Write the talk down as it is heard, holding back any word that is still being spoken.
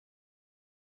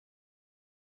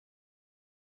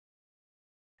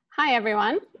Hi,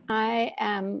 everyone. I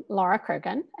am Laura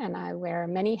Kurgan, and I wear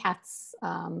many hats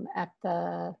at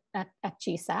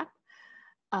GSAPP.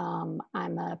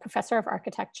 I'm a professor of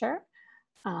architecture.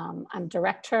 I'm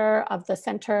director of the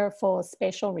Center for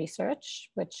Spatial Research,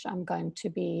 which I'm going to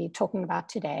be talking about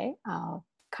today.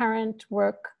 Current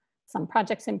work, some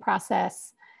projects in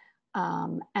process,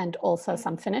 and also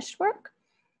some finished work.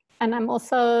 And I'm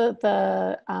also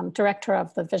the director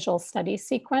of the Visual Studies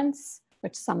sequence,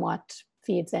 which somewhat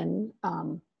feeds in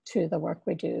to the work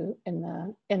we do in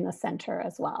the center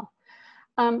as well.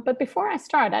 But before I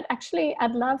start,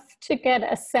 I'd love to get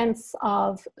a sense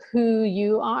of who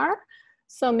you are.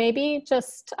 So maybe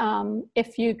just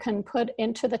if you can put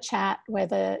into the chat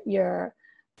whether you're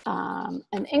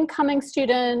an incoming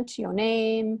student, your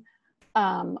name,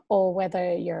 or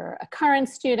whether you're a current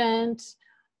student,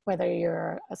 whether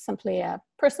you're simply a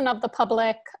person of the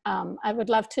public. I would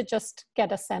love to just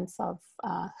get a sense of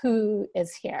who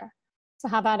is here. So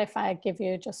how about if I give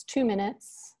you just 2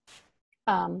 minutes,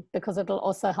 because it'll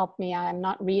also help me. I'm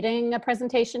not reading a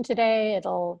presentation today.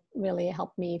 It'll really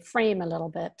help me frame a little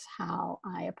bit how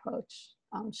I approach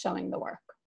showing the work.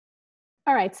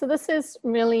 All right, so this is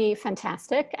really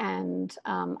fantastic, and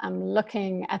I'm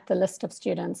looking at the list of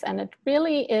students, and it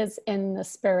really is in the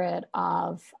spirit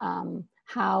of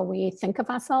how we think of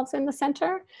ourselves in the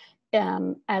center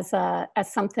as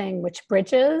something which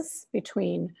bridges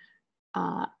between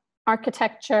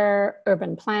architecture,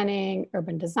 urban planning,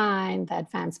 urban design, the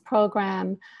advanced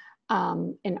program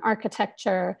in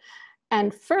architecture.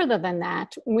 And further than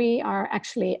that, we are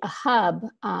actually a hub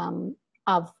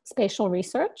of spatial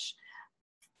research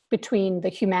between the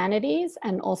humanities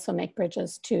and also make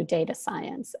bridges to data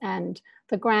science. And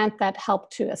the grant that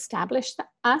helped to establish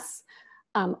us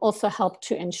also helped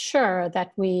to ensure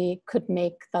that we could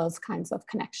make those kinds of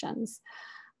connections.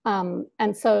 And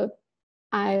so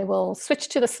I will switch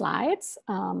to the slides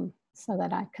so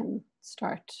that I can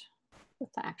start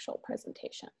with the actual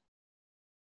presentation.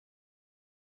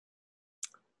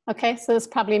 Okay, so this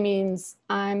probably means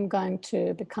I'm going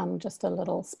to become just a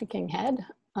little speaking head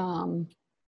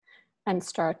and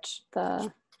start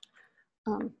the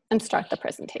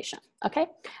presentation, okay?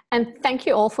 And thank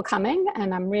you all for coming,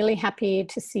 and I'm really happy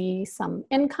to see some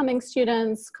incoming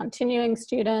students, continuing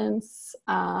students,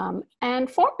 and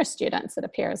former students, it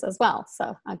appears, as well.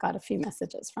 So I got a few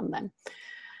messages from them.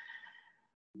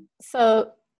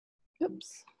 So,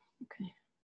 oops, okay.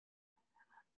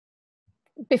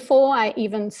 Before I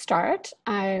even start,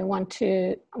 I want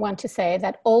to say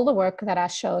that all the work that I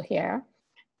show here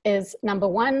is, number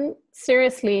one,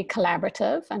 seriously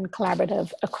collaborative and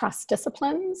collaborative across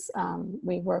disciplines.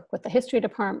 We work with the history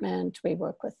department, we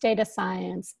work with data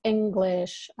science,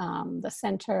 English, the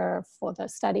Center for the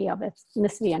Study of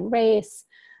Ethnicity and Race,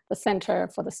 the Center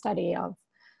for the Study of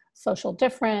Social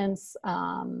Difference,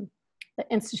 the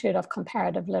Institute of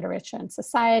Comparative Literature and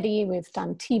Society. We've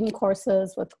done team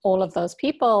courses with all of those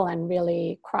people and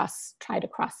really try to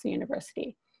cross the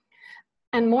university.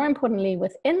 And more importantly,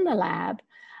 within the lab,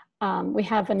 we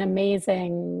have an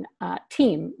amazing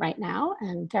team right now,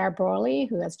 and Dara Brawley,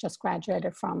 who has just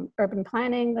graduated from urban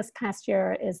planning this past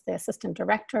year, is the assistant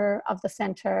director of the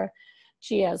center.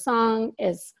 Jia Zhang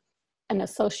is an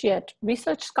associate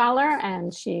research scholar,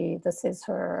 and this is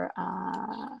her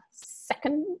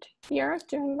second year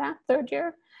doing that, third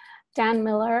year. Dan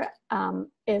Miller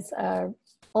is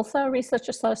also a research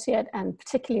associate and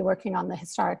particularly working on the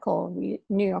historical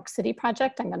New York City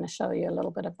project. I'm going to show you a little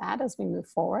bit of that as we move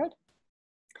forward.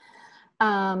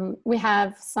 We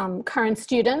have some current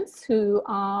students who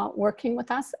are working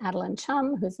with us. Adeline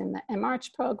Chum, who's in the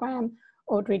MArch program.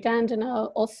 Audrey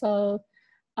Dandino, also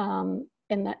in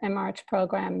the MArch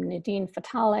program. Nadine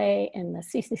Fatale in the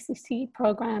CCCC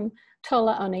program.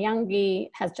 Tola Onayangi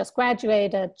has just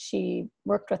graduated. She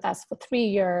worked with us for 3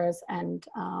 years and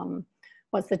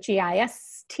was the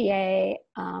GIS TA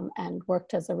and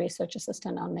worked as a research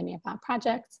assistant on many of our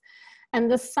projects.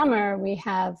 And this summer we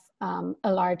have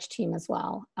a large team as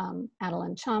well.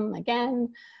 Adeline Chum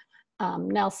again,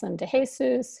 Nelson De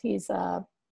Jesus, he's a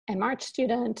MArch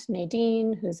student,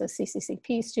 Nadine, who's a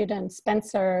CCCP student,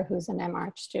 Spencer, who's an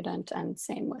MArch student, and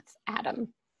same with Adam.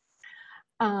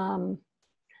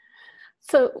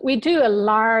 So we do a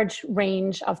large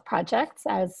range of projects,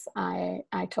 as I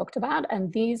talked about,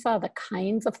 and these are the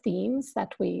kinds of themes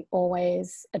that we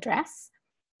always address.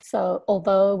 So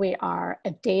although we are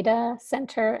a data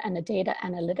center and a data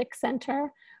analytics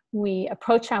center, we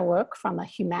approach our work from a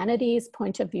humanities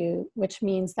point of view, which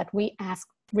means that we ask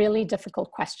really difficult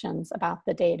questions about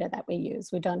the data that we use.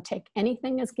 We don't take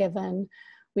anything as given.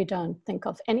 We don't think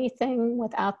of anything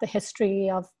without the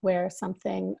history of where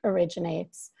something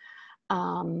originates.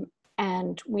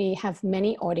 And we have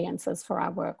many audiences for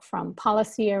our work, from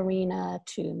policy arena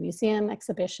to museum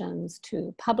exhibitions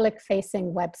to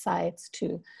public-facing websites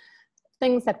to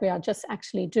things that we are just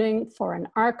actually doing for an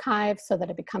archive so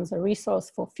that it becomes a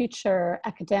resource for future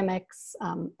academics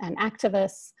and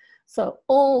activists. So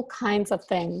all kinds of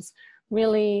things,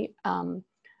 really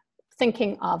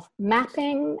thinking of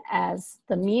mapping as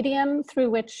the medium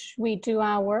through which we do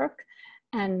our work,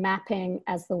 and mapping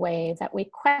as the way that we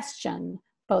question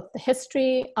both the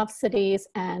history of cities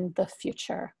and the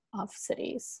future of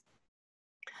cities.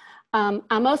 Our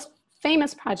most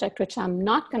famous project, which I'm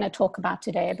not going to talk about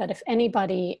today, but if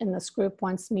anybody in this group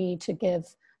wants me to give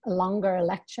a longer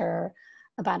lecture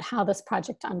about how this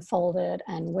project unfolded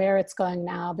and where it's going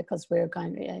now, because we're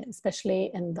going to,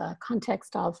 especially in the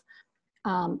context of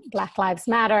Black Lives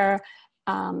Matter,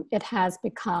 it has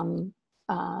become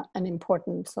an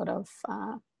important sort of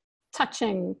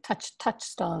touchstone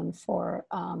for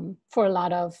a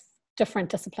lot of different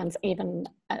disciplines, even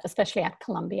especially at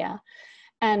Columbia.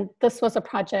 And this was a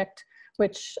project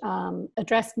which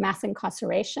addressed mass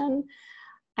incarceration,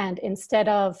 and instead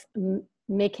of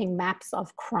making maps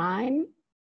of crime,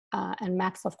 and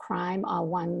maps of crime are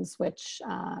ones which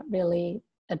really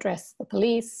address the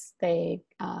police. They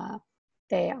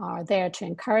are there to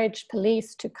encourage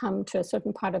police to come to a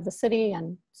certain part of the city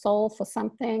and solve for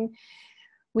something.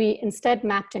 We instead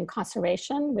mapped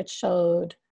incarceration, which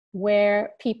showed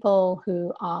where people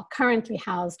who are currently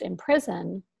housed in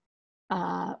prison,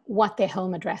 what their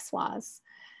home address was.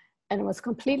 And it was a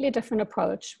completely different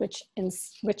approach, which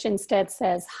instead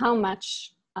says how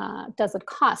much does it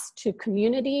cost to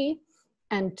community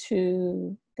and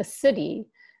to the city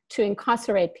to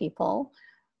incarcerate people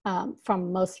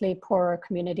from mostly poorer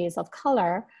communities of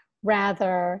color,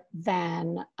 rather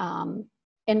than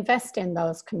invest in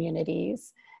those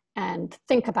communities and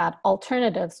think about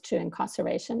alternatives to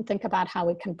incarceration, think about how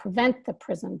we can prevent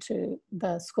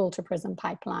the school to prison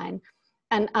pipeline,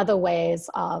 and other ways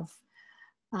of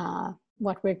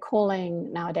what we're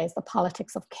calling nowadays the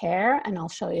politics of care. And I'll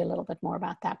show you a little bit more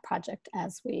about that project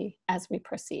as we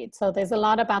proceed. So there's a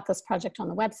lot about this project on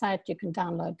the website. You can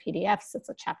download PDFs. It's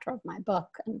a chapter of my book,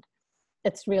 and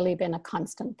it's really been a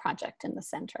constant project in the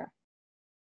center.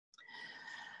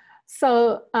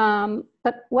 So,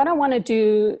 but what I want to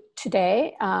do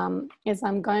today is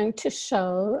I'm going to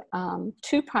show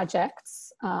two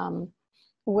projects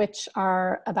which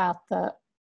are about the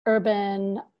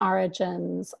urban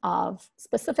origins of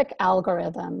specific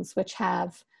algorithms which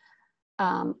have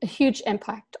a huge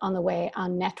impact on the way our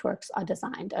networks are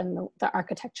designed and the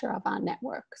architecture of our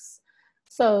networks.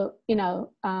 So, you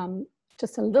know,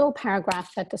 just a little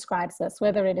paragraph that describes this: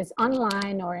 whether it is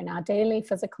online or in our daily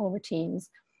physical routines,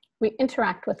 we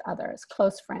interact with others,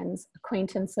 close friends,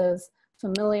 acquaintances,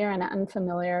 familiar and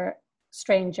unfamiliar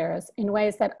strangers, in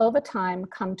ways that over time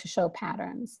come to show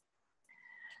patterns.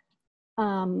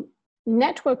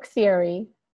 Network theory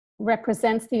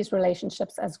represents these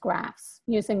relationships as graphs,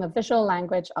 using the visual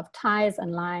language of ties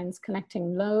and lines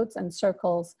connecting nodes and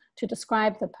circles to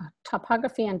describe the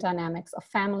topography and dynamics of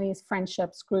families,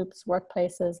 friendships, groups,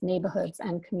 workplaces, neighborhoods,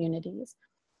 and communities.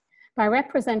 By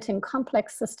representing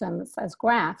complex systems as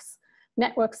graphs,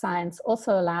 network science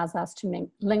also allows us to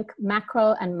link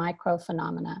macro and micro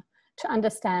phenomena to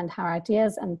understand how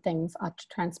ideas and things are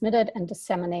transmitted and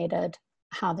disseminated,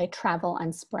 how they travel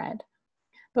and spread.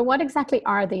 But what exactly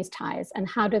are these ties and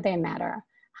how do they matter?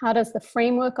 How does the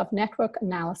framework of network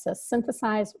analysis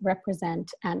synthesize,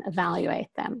 represent, and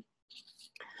evaluate them?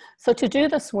 So to do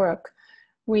this work,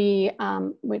 we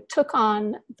took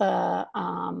on the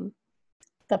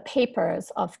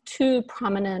papers of two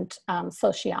prominent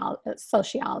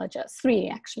sociologists, three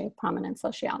actually prominent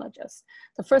sociologists.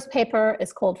 The first paper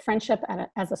is called Friendship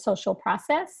as a Social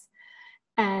Process,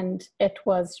 and it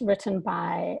was written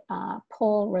by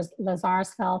Paul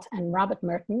Lazarsfeld and Robert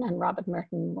Merton. And Robert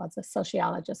Merton was a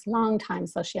sociologist, longtime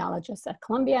sociologist at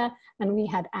Columbia, and we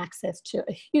had access to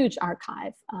a huge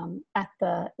archive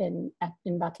in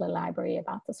Butler Library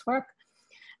about this work.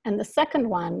 And the second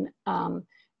one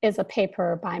is a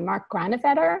paper by Mark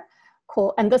Granovetter,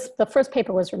 and the first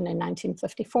paper was written in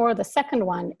 1954. The second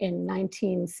one in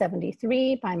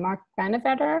 1973 by Mark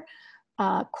Granovetter,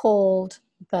 called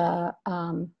the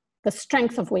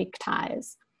Strength of Weak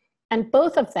Ties. And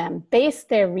both of them based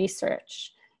their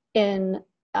research in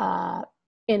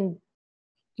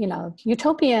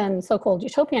so-called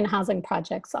utopian housing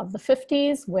projects of the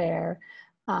 50s, where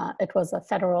it was a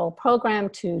federal program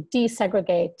to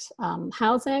desegregate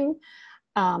housing.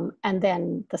 And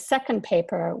then the second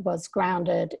paper was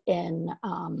grounded in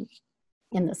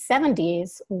the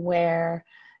 70s, where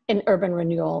in urban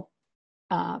renewal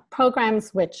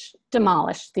programs which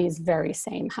demolished these very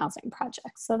same housing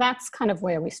projects. So that's kind of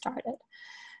where we started.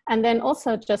 And then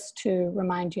also just to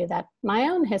remind you that my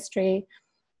own history,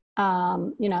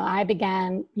 you know, I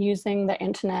began using the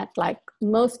internet like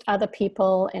most other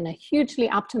people in a hugely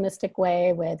optimistic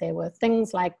way, where there were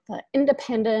things like the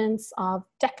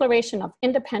Declaration of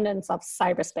Independence of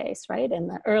Cyberspace, right? In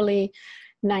the early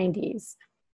 90s.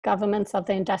 Governments of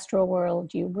the industrial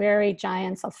world, you weary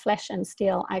giants of flesh and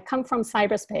steel, I come from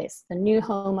cyberspace, the new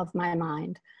home of my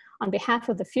mind. On behalf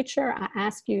of the future, I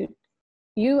ask you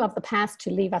of the past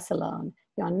to leave us alone.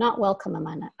 You are not welcome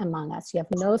among us. You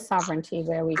have no sovereignty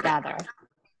where we gather.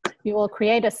 You will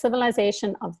create a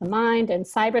civilization of the mind in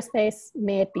cyberspace.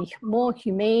 May it be more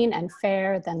humane and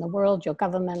fair than the world your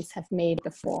governments have made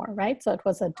before, right? So it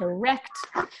was a direct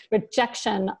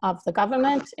rejection of the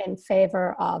government in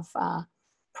favor of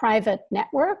private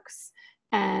networks.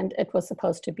 And it was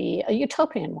supposed to be a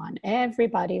utopian one.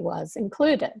 Everybody was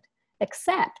included,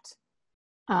 except,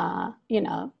 you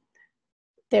know,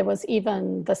 there was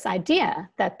even this idea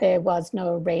that there was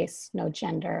no race, no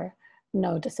gender,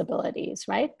 no disabilities,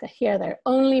 right? Here, they're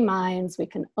only minds, we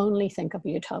can only think of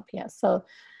utopia. So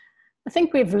I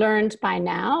think we've learned by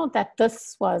now that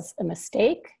this was a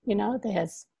mistake. You know,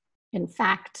 there's, in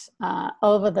fact,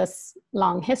 over this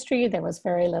long history, there was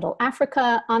very little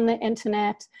Africa on the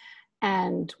internet.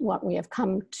 And what we have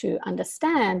come to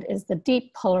understand is the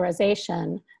deep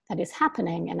polarization that is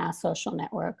happening in our social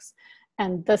networks.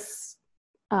 And this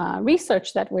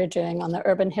research that we're doing on the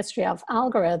urban history of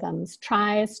algorithms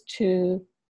tries to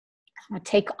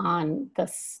take on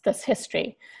this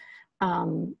history,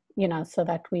 you know, so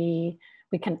that we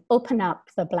can open up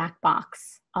the black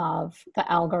box of the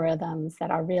algorithms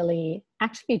that are really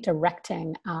actually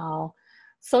directing our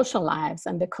social lives.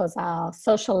 And because our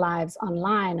social lives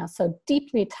online are so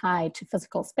deeply tied to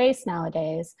physical space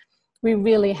nowadays, we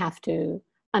really have to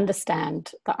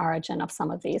understand the origin of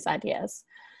some of these ideas.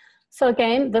 So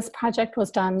again, this project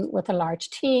was done with a large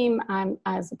team. I'm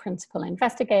as a principal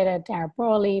investigator, Dara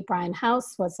Brawley. Brian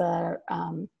House was a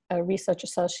research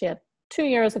associate 2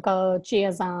 years ago, Jia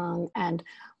Zhang, and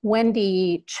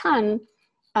Wendy Chun,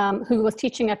 who was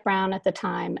teaching at Brown at the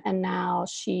time, and now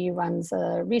she runs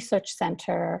a research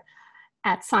center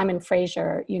at Simon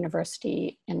Fraser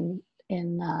University in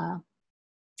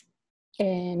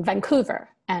Vancouver,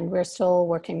 and we're still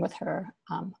working with her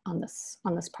on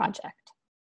this project.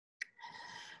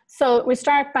 So we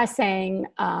start by saying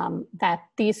that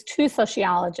these two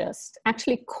sociologists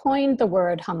actually coined the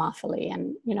word homophily.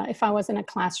 And you know, if I was in a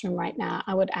classroom right now,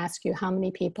 I would ask you how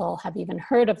many people have even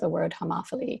heard of the word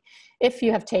homophily. If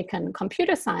you have taken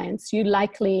computer science, you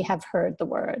likely have heard the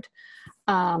word.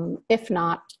 If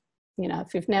not, you know,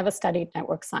 if you've never studied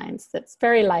network science, it's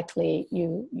very likely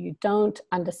you don't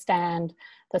understand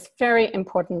this very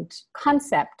important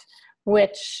concept,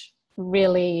 which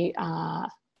really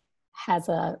has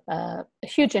a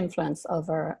huge influence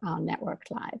over our networked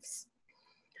lives.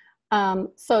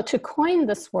 So to coin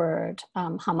this word,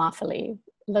 homophily,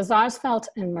 Lazarsfeld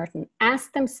and Merton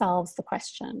asked themselves the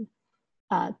question,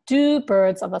 do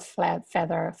birds of a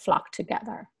feather flock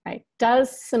together, right?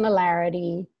 Does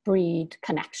similarity breed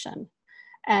connection?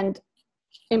 And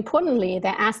importantly, they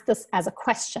asked this as a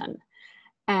question.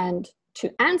 And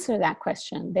to answer that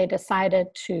question, they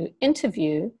decided to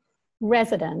interview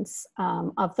residents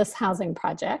of this housing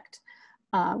project,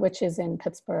 which is in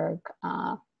Pittsburgh,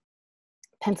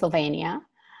 Pennsylvania.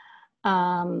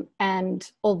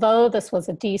 And although this was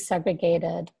a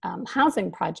desegregated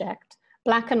housing project,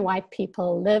 Black and white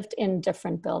people lived in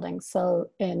different buildings.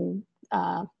 So in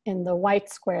the white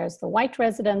squares, the white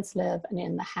residents live, and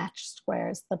in the hatched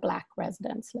squares, the Black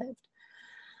residents lived.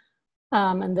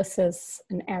 And this is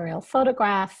an aerial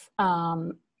photograph.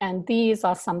 And these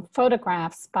are some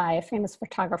photographs by a famous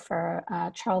photographer,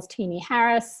 Charles Teeny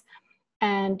Harris.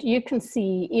 And you can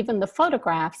see even the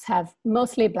photographs have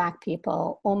mostly Black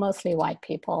people or mostly white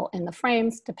people in the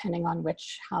frames, depending on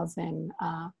which housing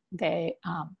they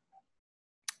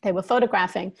were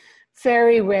photographing.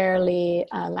 Very rarely,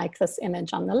 like this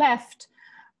image on the left,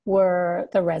 were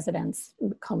the residents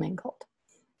commingled.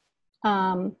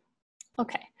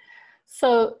 Okay,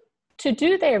 so to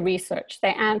do their research,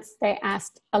 they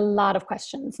asked a lot of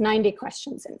questions, 90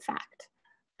 questions in fact.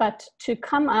 But to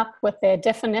come up with their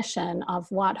definition of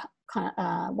what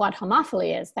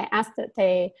homophily is, they asked that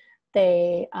they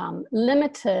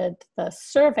limited the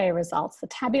survey results, the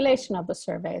tabulation of the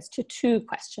surveys, to 2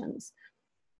 questions.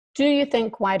 Do you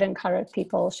think white and colored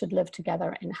people should live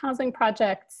together in housing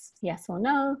projects? Yes or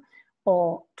no?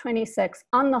 Or 26,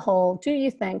 on the whole, do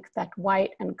you think that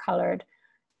white and colored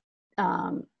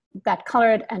that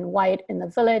colored and white in the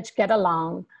village get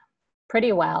along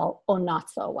pretty well or not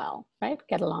so well, right?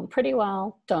 Get along pretty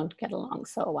well, don't get along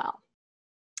so well.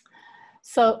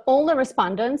 So all the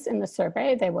respondents in the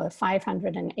survey, there were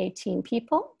 518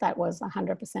 people. That was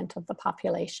 100% of the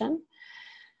population.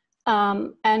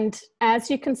 And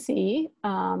as you can see,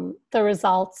 the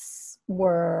results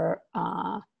were,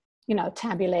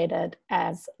 tabulated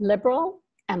as liberal,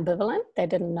 ambivalent, they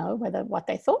didn't know what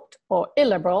they thought, or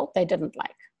illiberal, they didn't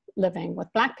like living with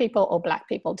Black people, or Black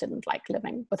people didn't like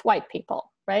living with white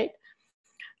people, right?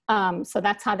 So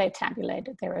that's how they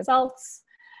tabulated their results.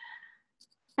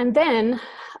 And then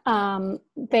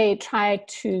they tried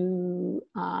to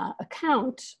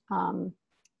account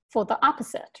for the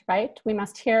opposite, right? We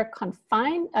must here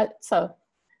confine,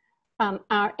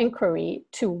 our inquiry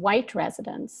to white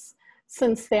residents,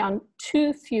 since there are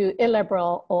too few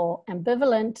illiberal or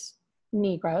ambivalent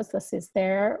Negroes, this is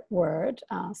their word,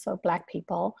 so Black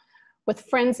people, with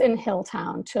friends in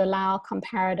Hilltown to allow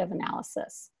comparative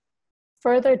analysis.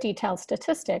 Further detailed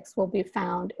statistics will be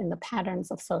found in the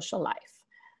patterns of social life.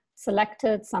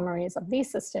 Selected summaries of these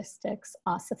statistics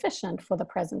are sufficient for the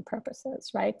present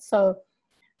purposes, right? So,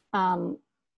 and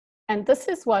this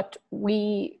is what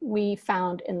we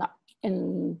found in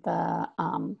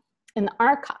the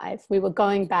archive. We were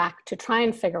going back to try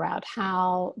and figure out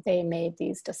how they made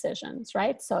these decisions,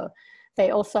 right? So they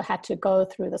also had to go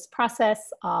through this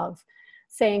process of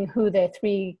saying who their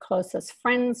 3 closest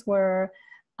friends were,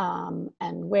 and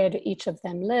where do each of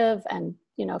them live. And,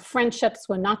 friendships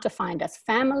were not defined as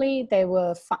family. They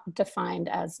were defined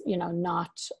as,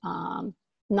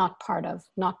 not part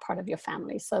of your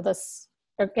family. So this,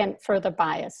 again, further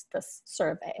biased this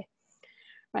survey,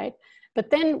 right? But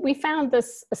then we found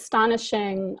this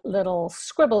astonishing little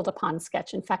scribbled upon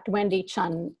sketch. In fact, Wendy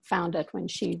Chun found it when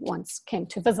she once came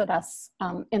to visit us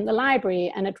in the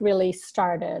library, and it really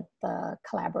started the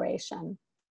collaboration.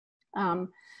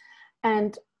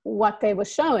 And what they were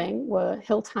showing were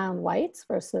Hilltown whites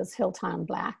versus Hilltown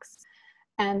Blacks.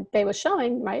 And they were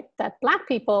showing, right, that Black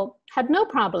people had no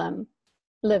problem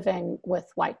living with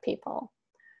white people,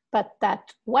 but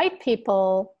that white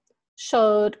people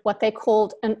showed what they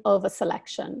called an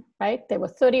over-selection, right? There were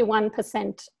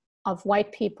 31% of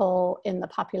white people in the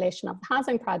population of the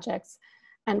housing projects,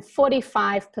 and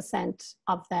 45%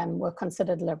 of them were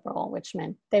considered liberal, which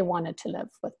meant they wanted to live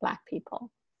with Black people.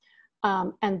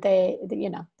 And they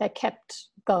kept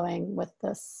going with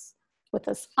this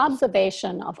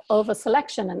observation of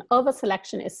over-selection, and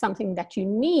over-selection is something that you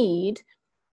need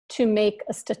to make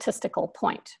a statistical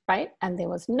point, right? And there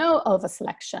was no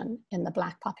over-selection in the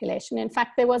Black population. In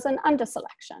fact, there was an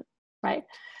under-selection, right?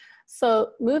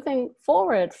 So moving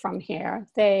forward from here,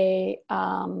 they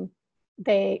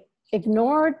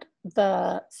ignored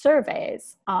the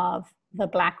surveys of the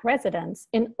Black residents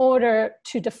in order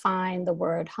to define the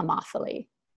word homophily.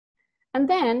 And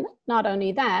then, not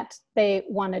only that, they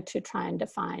wanted to try and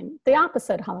define the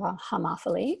opposite of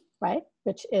homophily, right?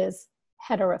 Which is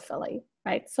heterophily,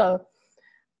 right? So,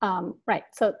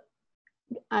 so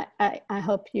I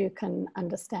hope you can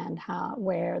understand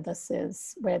where this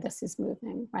is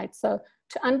moving, right? So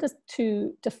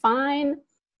to define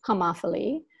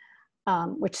homophily,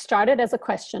 which started as a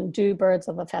question, do birds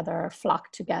of a feather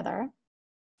flock together?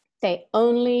 They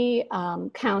only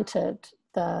counted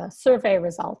the survey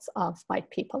results of white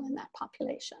people in that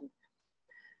population.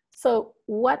 So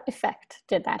what effect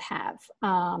did that have?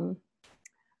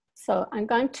 So I'm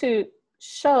going to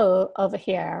show over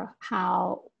here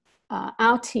how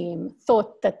our team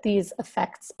thought that these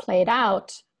effects played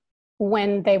out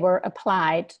when they were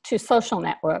applied to social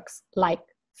networks like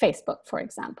Facebook, for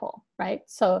example, right?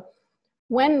 So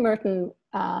when Merton,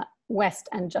 West,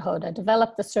 and Jehoda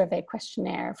developed the survey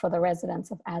questionnaire for the residents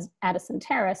of Addison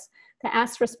Terrace, they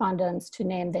asked respondents to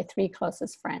name their 3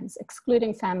 closest friends,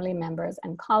 excluding family members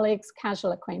and colleagues,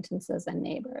 casual acquaintances, and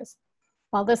neighbors.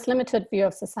 While this limited view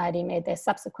of society made their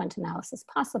subsequent analysis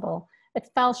possible, it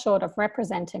fell short of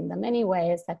representing the many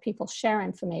ways that people share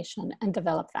information and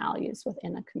develop values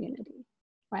within a community,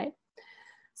 right?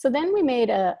 So then we made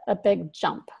a big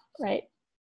jump, right?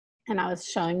 And I was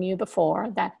showing you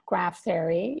before that graph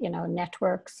theory,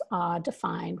 networks are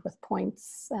defined with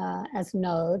points as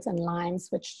nodes and lines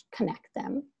which connect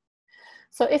them.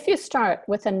 So if you start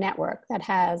with a network that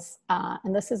has,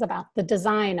 and this is about the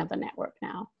design of a network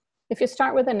now, if you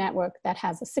start with a network that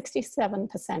has a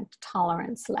 67%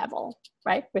 tolerance level,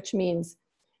 right, which means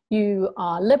you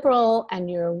are liberal and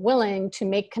you're willing to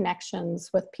make connections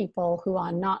with people who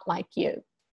are not like you.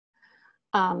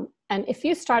 And if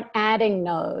you start adding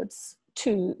nodes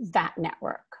to that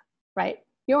network, right,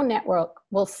 your network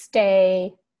will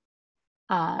stay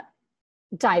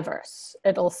diverse.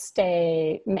 It'll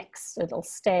stay mixed. It'll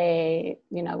stay,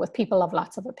 you know, with people of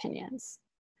lots of opinions.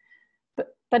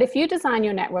 But if you design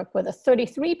your network with a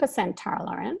 33%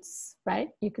 tolerance, right,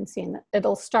 you can see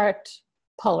it'll start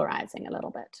polarizing a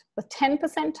little bit. With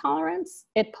 10% tolerance,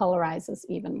 it polarizes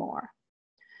even more.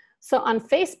 So on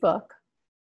Facebook,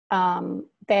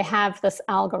 they have this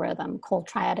algorithm called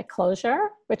triadic closure,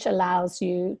 which allows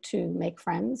you to make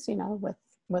friends, you know,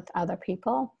 with other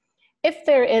people. If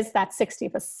there is that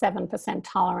 67%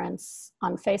 tolerance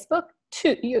on Facebook,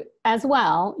 you as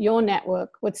well, your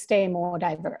network would stay more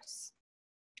diverse.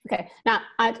 Okay, now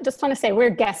I just want to say we're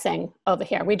guessing over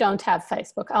here. We don't have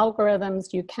Facebook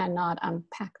algorithms. You cannot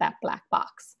unpack that black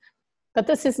box. But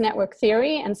this is network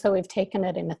theory, and so we've taken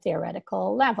it in a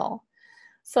theoretical level.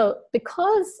 So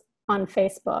because on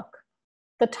Facebook,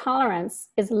 the tolerance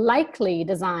is likely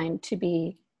designed to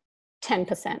be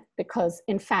 10%, because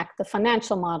in fact, the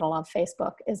financial model of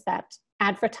Facebook is that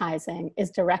advertising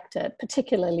is directed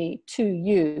particularly to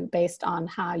you based on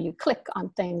how you click on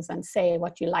things and say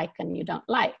what you like and you don't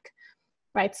like,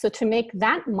 right? So to make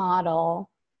that model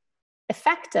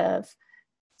effective,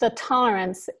 the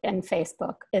tolerance in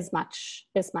Facebook is much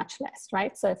less,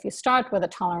 right? So if you start with a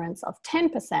tolerance of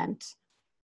 10%,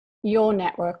 your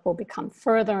network will become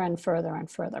further and further and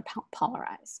further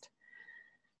polarized.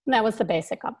 And that was the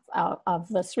basic of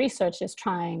this research, is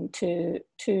trying to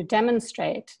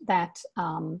demonstrate that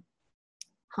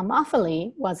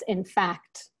homophily was in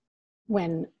fact,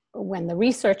 when the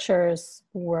researchers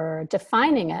were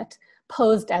defining it,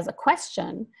 posed as a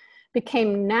question,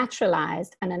 became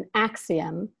naturalized and an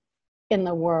axiom in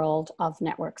the world of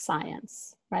network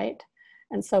science, right?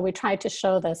 And so we tried to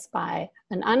show this by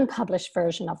an unpublished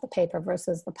version of the paper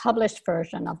versus the published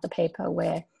version of the paper,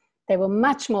 where they were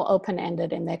much more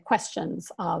open-ended in their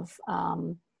questions of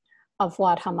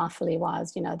what homophily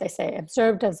was. You know, they say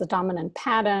observed as a dominant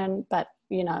pattern, but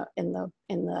you know, in the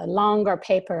longer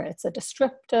paper, it's a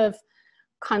descriptive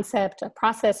concept, a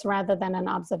process rather than an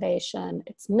observation.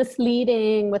 It's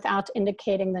misleading without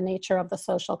indicating the nature of the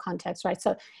social context, right?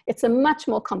 So it's a much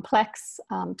more complex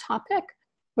topic,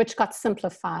 which got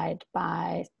simplified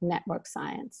by network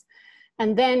science.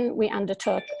 And then we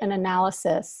undertook an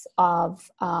analysis of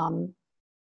how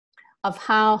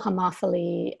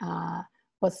homophily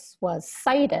was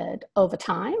cited over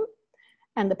time.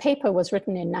 And the paper was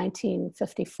written in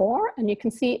 1954. And you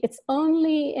can see it's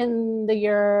only in the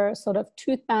year sort of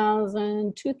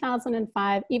 2000,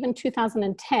 2005, even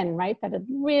 2010, right, that it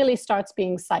really starts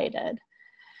being cited.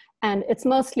 And it's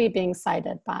mostly being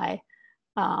cited by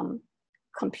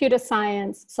computer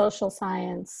science, social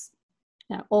science,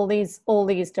 you know, all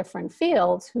these different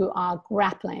fields who are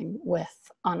grappling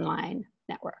with online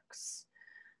networks.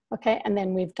 Okay, and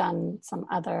then we've done some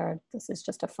other, this is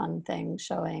just a fun thing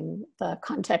showing the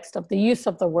context of the use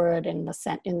of the word in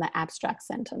the abstract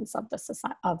sentence of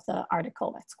the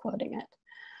article that's quoting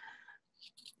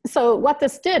it. So what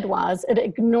this did was it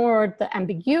ignored the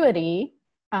ambiguity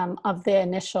of the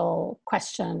initial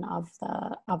question of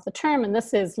the term, and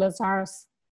this is Lazarsfeld.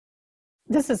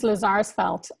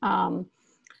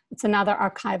 It's another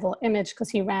archival image because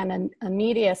he ran a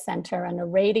media center and a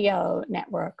radio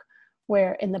network,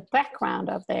 where in the background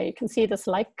of there, you can see this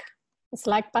like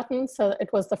button. So it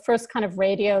was the first kind of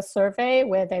radio survey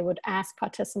where they would ask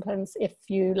participants, if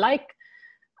you like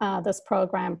this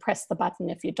program, press the button.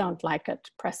 If you don't like it,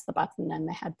 press the button. And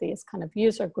they had these kind of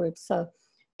user groups. So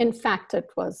in fact, it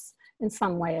was in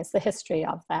some ways the history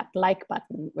of that like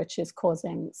button, which is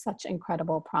causing such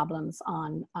incredible problems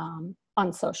on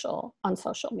social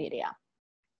media.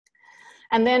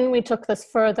 And then we took this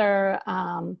further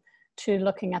to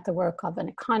looking at the work of an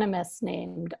economist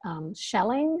named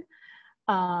Schelling,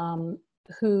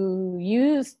 who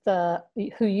used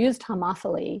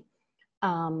homophily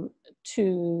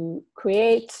to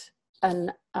create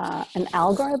an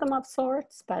algorithm of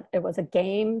sorts, but it was a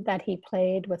game that he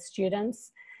played with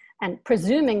students, and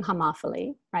presuming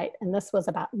homophily, right? And this was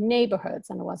about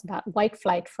neighborhoods, and it was about white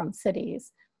flight from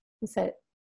cities. He said,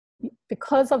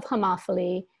 because of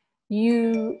homophily,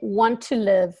 you want to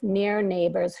live near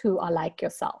neighbors who are like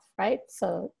yourself, right?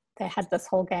 So they had this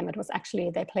whole game. It was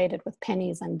actually, they played it with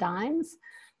pennies and dimes.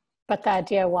 But the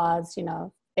idea was, you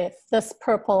know, if this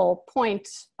purple point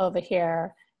over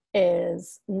here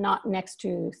is not next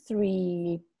to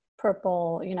three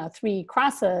purple, you know, three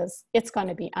crosses, it's going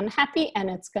to be unhappy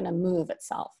and it's going to move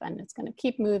itself. And it's going to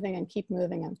keep moving and keep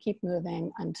moving and keep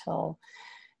moving until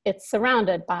it's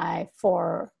surrounded by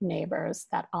 4 neighbors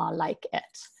that are like it.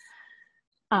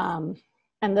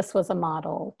 And this was a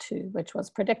model which was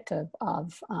predictive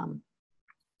of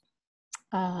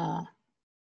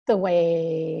the the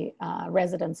way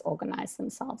residents organize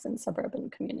themselves in suburban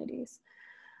communities.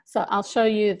 So I'll show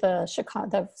you the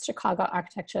Chicago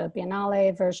Architecture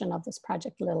Biennale version of this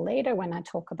project a little later when I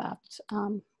talk about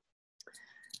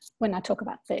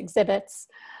the exhibits.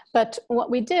 But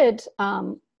what we did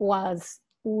was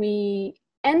we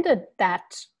ended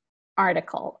that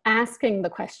article asking the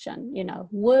question, you know,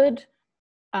 would,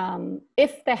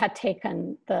 if they had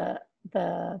taken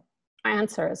the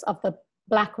answers of the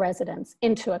Black residents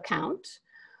into account,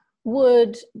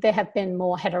 would there have been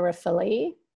more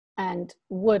heterophily, and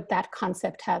would that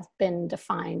concept have been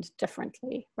defined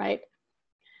differently, right?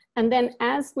 And then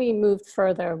as we moved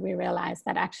further, we realized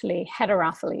that actually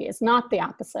heterophily is not the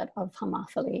opposite of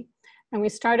homophily. And we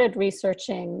started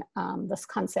researching this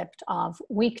concept of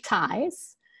weak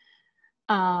ties,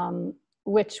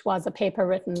 which was a paper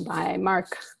written by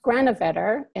Mark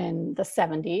Granovetter in the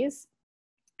 70s.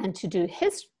 And to do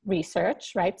his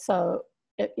research, right? So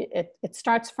it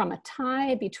starts from a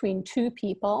tie between two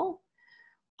people,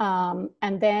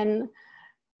 and then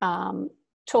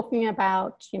talking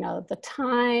about, you know, the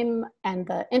time and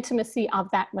the intimacy of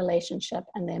that relationship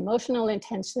and the emotional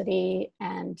intensity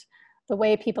and the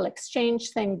way people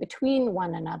exchange things between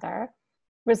one another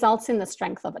results in the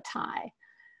strength of a tie.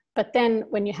 But then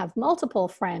when you have multiple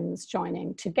friends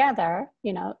joining together,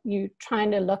 you know, you're trying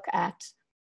to look at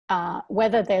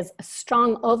whether there's a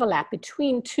strong overlap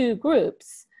between two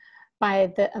groups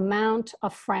by the amount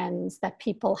of friends that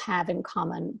people have in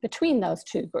common between those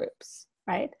two groups,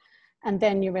 right? And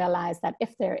then you realize that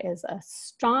if there is a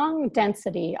strong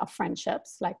density of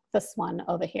friendships, like this one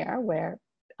over here, where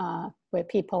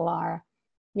people are,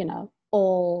 you know,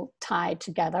 all tied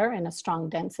together in a strong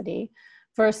density,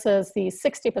 versus the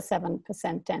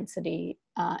 67% density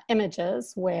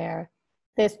images where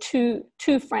there's two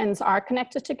friends are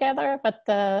connected together, but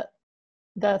the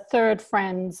third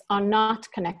friends are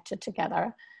not connected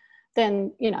together,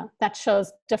 then, you know, that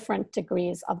shows different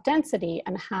degrees of density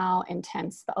and how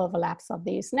intense the overlaps of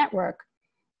these networks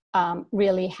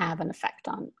really have an effect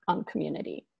on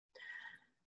community.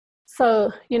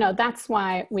 So, you know, that's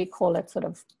why we call it sort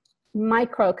of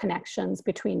micro connections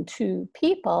between two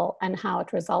people and how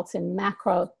it results in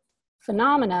macro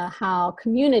phenomena, how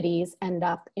communities end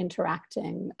up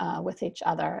interacting with each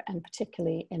other, and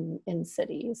particularly in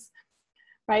cities,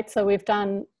 right? So we've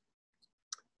done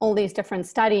all these different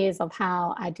studies of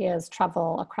how ideas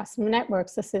travel across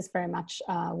networks. This is very much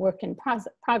work in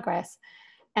progress.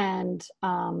 And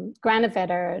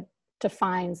Granovetter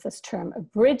defines this term a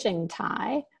bridging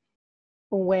tie,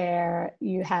 where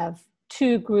you have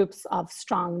two groups of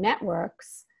strong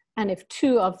networks, and if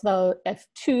two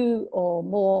or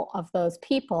more of those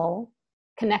people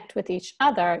connect with each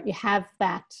other, you have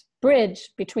that bridge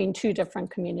between two different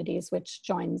communities, which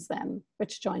joins them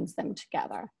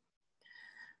together.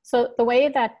 So the way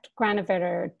that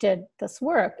Granovetter did this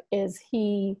work is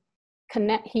he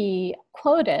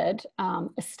quoted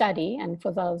a study, and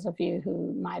for those of you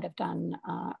who might have done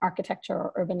architecture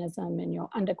or urbanism in your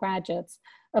undergraduates,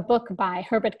 a book by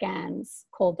Herbert Gans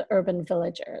called The Urban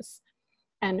Villagers.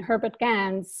 And Herbert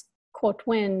Gans caught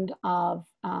wind of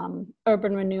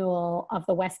urban renewal of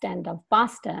the West End of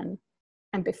Boston.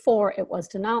 And before it was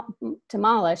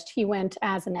demolished, he went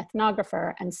as an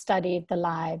ethnographer and studied the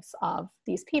lives of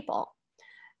these people.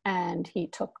 And he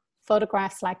took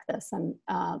photographs like this. And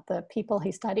the people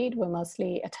he studied were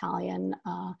mostly Italian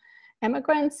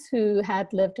immigrants who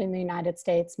had lived in the United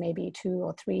States maybe 2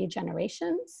 or 3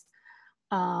 generations.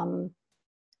 You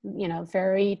know,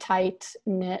 very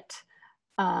tight-knit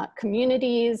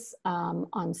communities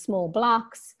on small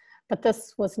blocks. But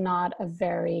this was not a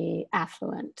very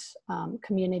affluent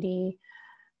community.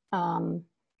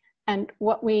 And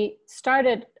what we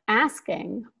started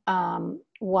asking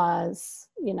was,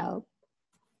 you know,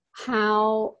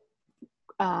 how,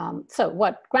 so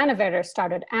what Granovetter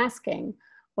started asking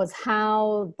was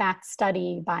how that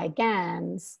study by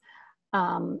Gans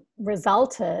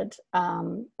resulted,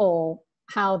 or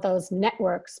how those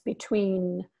networks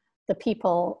between the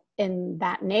people in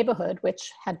that neighborhood,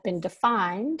 which had been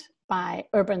defined by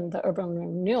the Urban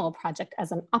Renewal Project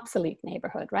as an obsolete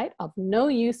neighborhood, right, of no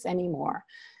use anymore.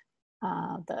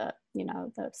 The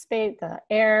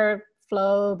air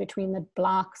flow between the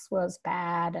blocks was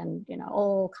bad, and, you know,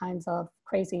 all kinds of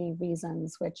crazy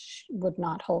reasons which would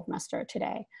not hold muster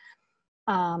today,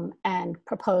 and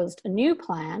proposed a new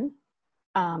plan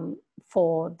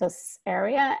for this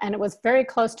area. And it was very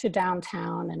close to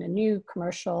downtown, and a new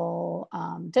commercial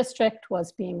district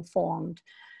was being formed.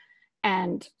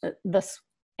 And this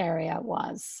area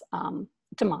was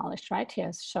demolished, right?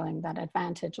 Here's showing that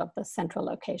advantage of the central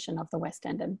location of the West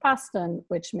End in Boston,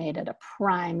 which made it a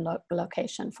prime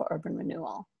location for urban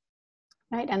renewal,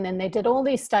 right? And then they did all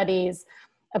these studies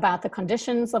about the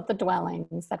conditions of the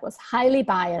dwellings that was highly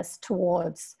biased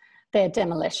towards their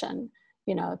demolition,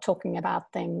 you know, talking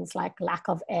about things like lack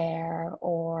of air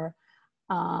or,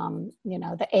 you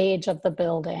know, the age of the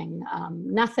building,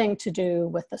 nothing to do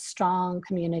with the strong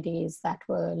communities that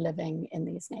were living in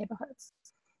these neighborhoods.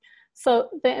 So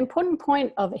the important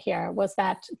point over here was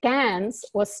that Gans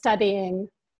was studying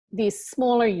these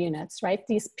smaller units, right?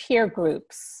 These peer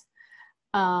groups.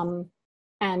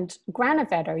 And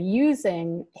Granovetter,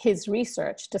 using his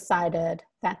research, decided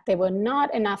that there were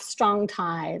not enough strong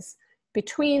ties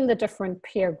between the different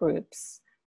peer groups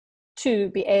to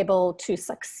be able to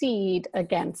succeed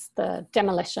against the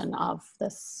demolition of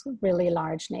this really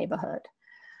large neighborhood.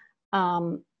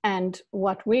 And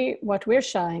what we're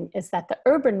showing is that the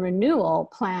urban renewal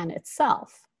plan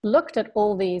itself looked at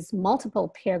all these multiple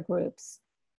peer groups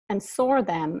and saw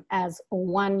them as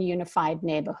one unified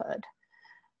neighborhood.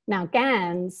 Now,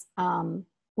 Gans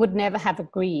would never have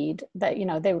agreed that, you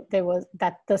know,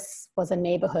 that this was a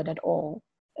neighborhood at all.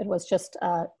 It was just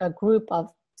a group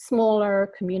of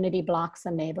smaller community blocks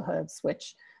and neighborhoods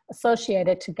which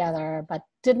associated together but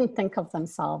didn't think of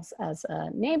themselves as a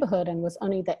neighborhood, and was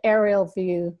only the aerial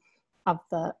view of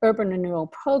the urban renewal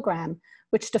program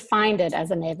which defined it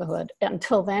as a neighborhood.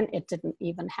 Until then, it didn't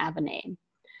even have a name.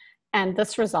 And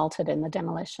this resulted in the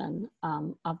demolition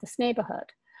of this neighborhood.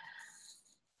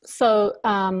 So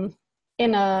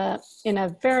in a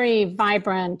very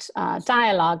vibrant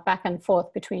dialogue back and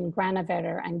forth between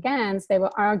Granovetter and Gans, they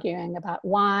were arguing about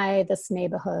why this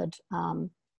neighborhood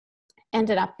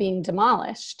ended up being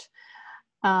demolished.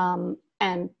 And,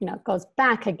 you know, it goes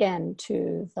back again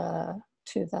to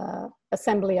the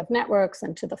assembly of networks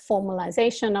and to the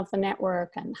formalization of the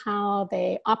network and how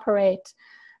they operate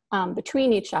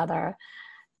between each other.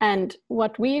 And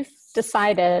what we've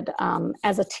decided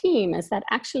as a team is that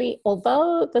actually,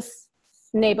 although this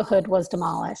neighborhood was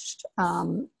demolished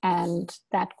and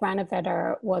that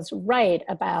Granovetter was right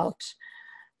about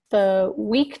the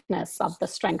weakness of the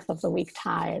strength of the weak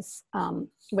ties,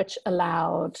 which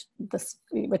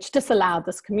disallowed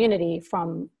this community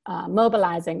from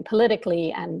mobilizing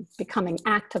politically and becoming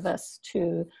activists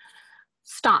to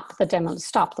stop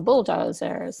the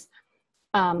bulldozers.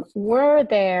 Were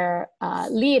there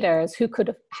leaders who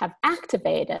could have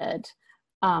activated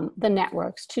the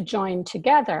networks to join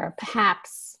together,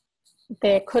 perhaps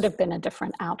there could have been a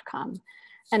different outcome.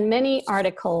 And many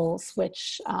articles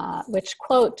which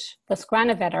quote this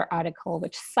Granovetter article,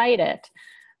 which cite it,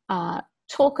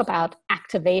 talk about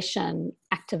activation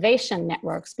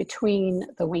networks between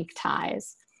the weak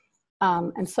ties.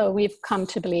 And so we've come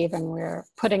to believe, and we're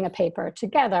putting a paper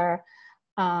together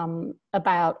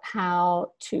about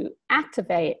how to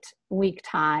activate weak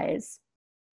ties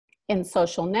in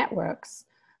social networks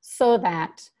so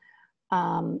that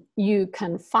you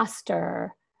can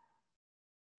foster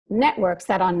networks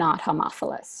that are not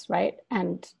homophilous, right?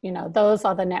 And, you know, those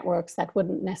are the networks that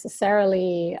wouldn't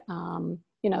necessarily,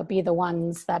 you know, be the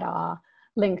ones that are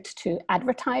linked to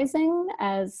advertising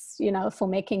as, you know, for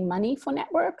making money for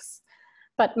networks,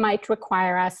 but might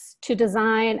require us to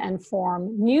design and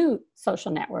form new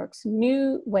social networks,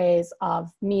 new ways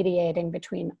of mediating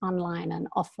between online and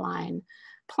offline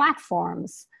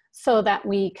platforms so that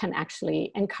we can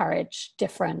actually encourage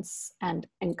difference and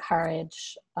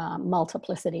encourage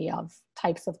multiplicity of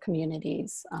types of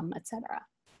communities, et cetera.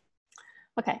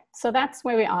 Okay, so that's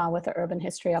where we are with the urban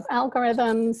history of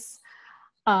algorithms.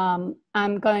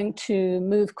 I'm going to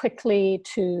move quickly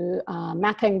to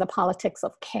mapping the politics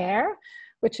of care,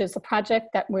 which is a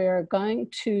project that we're going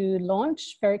to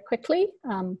launch very quickly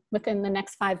within the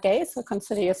next 5 days. So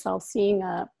consider yourself seeing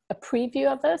a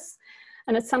preview of this.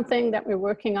 And it's something that we're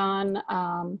working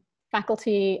on,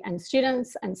 faculty and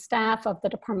students and staff of the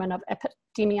Department of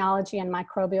Epidemiology and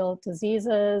Microbial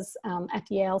Diseases at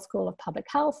Yale School of Public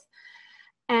Health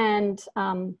and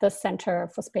the Center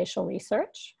for Spatial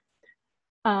Research.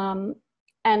 And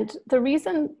the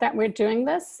reason that we're doing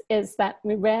this is that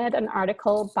we read an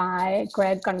article by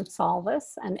Greg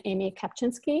Gonsalves and Amy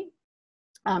Kapczynski,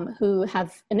 who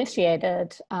have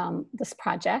initiated this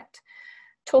project,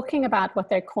 talking about what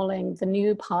they're calling the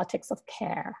new politics of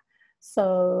care.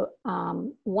 So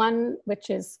one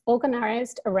which is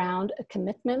organized around a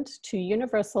commitment to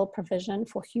universal provision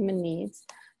for human needs,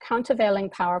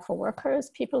 countervailing power for workers,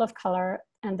 people of color,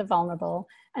 and the vulnerable,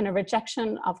 and a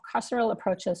rejection of carceral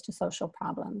approaches to social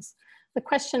problems. The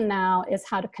question now is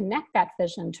how to connect that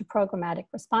vision to programmatic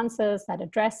responses that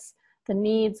address the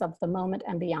needs of the moment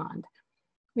and beyond.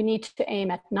 We need to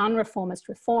aim at non-reformist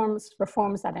reforms,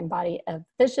 reforms that embody a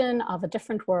vision of a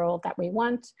different world that we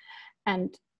want,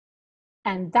 and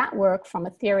that work from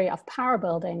a theory of power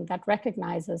building that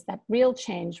recognizes that real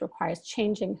change requires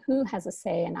changing who has a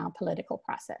say in our political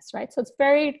process, right? So it's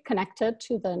very connected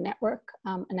to the network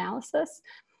analysis,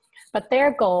 but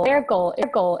their goal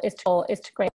is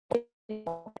to create,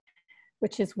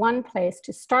 which is one place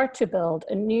to start to build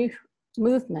a new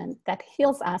movement that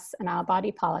heals us and our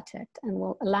body politic and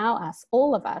will allow us,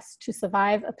 all of us, to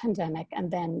survive a pandemic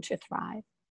and then to thrive.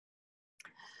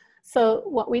 So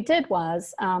what we did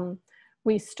was,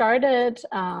 we started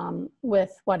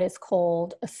with what is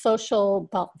called a social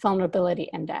vulnerability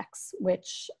index,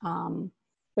 which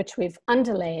we've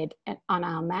underlaid on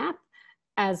our map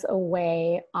as a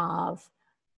way of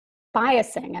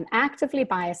biasing and actively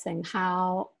biasing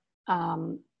how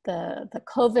the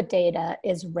COVID data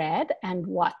is read and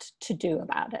what to do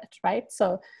about it, right?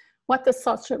 So what the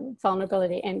social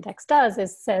vulnerability index does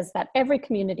is says that every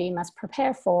community must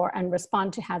prepare for and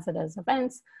respond to hazardous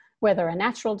events, whether a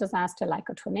natural disaster like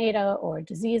a tornado or a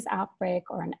disease outbreak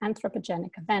or an anthropogenic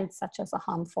event such as a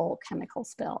harmful chemical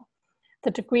spill.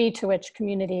 The degree to which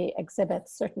community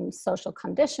exhibits certain social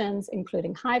conditions,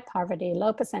 including high poverty,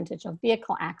 low percentage of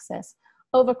vehicle access,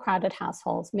 overcrowded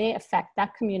households, may affect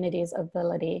that community's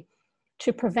ability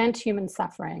to prevent human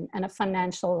suffering and a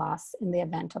financial loss in the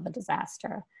event of a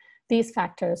disaster. These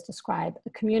factors describe a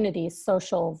community's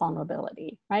social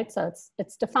vulnerability, right? So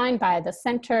it's defined by the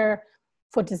Center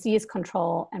for Disease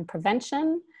Control and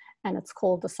Prevention, and it's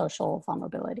called the Social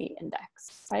Vulnerability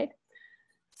Index, right?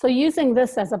 So using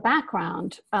this as a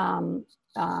background,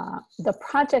 the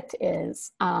project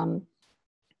is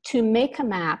to make a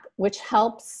map which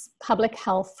helps public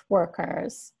health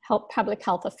workers, public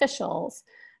health officials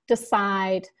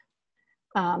decide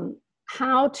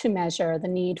how to measure the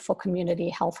need for community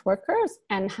health workers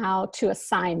and how to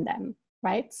assign them,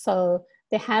 right? So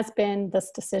there has been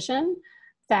this decision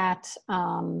that,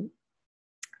 oh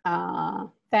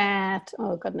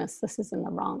goodness, this is in the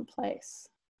wrong place.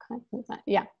 Can't move that.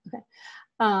 Yeah, okay.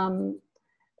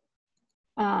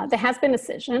 There has been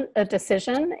a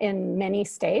decision in many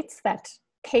states that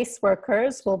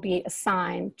caseworkers will be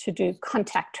assigned to do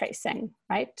contact tracing,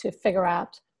 right? To figure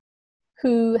out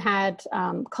who had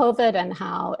COVID and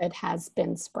how it has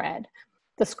been spread.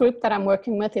 This group that I'm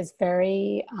working with is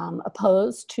very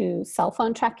opposed to cell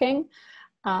phone tracking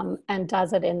and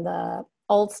does it in the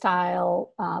old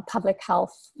style public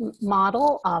health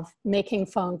model of making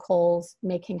phone calls,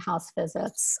 making house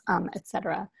visits, et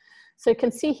cetera. So you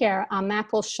can see here, our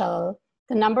map will show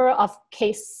the number of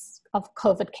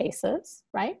COVID cases,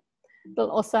 right?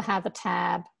 It'll also have a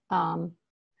tab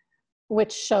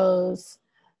which shows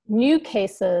new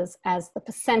cases as the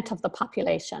percent of the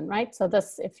population, right? So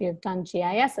this, if you've done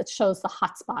GIS, it shows the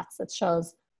hotspots. It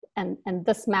shows, and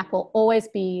this map will always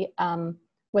be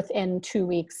within 2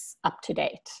 weeks up to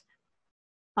date.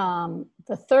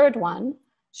 The third one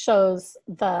shows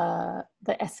the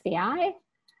SVI,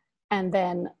 and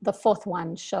then the fourth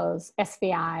one shows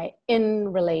SVI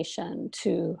in relation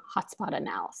to hotspot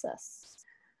analysis,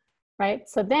 right?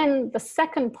 So then the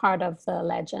second part of the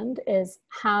legend is,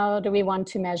 how do we want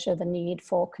to measure the need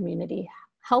for community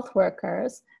health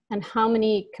workers, and how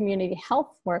many community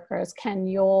health workers can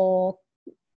your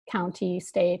county,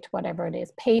 state, whatever it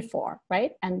is, pay for,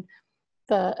 right? And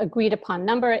the agreed upon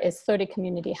number is 30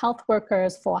 community health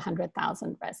workers for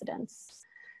 100,000 residents.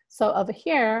 So over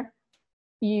here,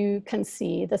 you can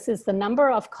see this is the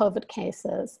number of COVID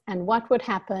cases and what would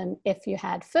happen if you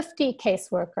had 50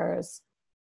 caseworkers,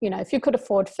 you know, if you could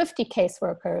afford 50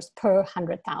 caseworkers per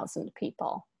 100,000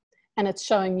 people. And it's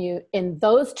showing you in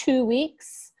those 2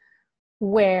 weeks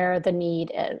where the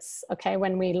need is, okay?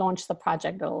 When we launch the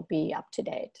project, it'll be up to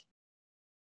date.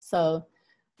 So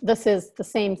this is the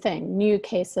same thing, new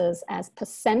cases as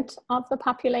percent of the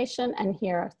population, and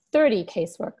here 30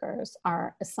 caseworkers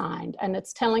are assigned, and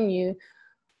it's telling you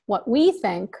what we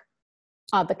think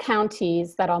are the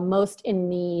counties that are most in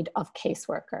need of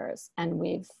caseworkers, and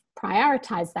we've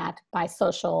prioritized that by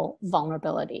social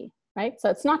vulnerability, right? So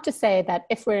it's not to say that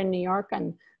if we're in New York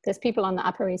and there's people on the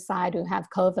Upper East Side who have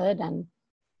COVID and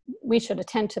we should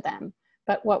attend to them,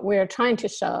 but what we're trying to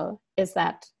show is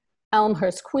that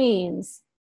Elmhurst, Queens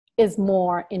is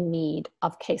more in need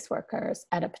of caseworkers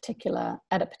at a particular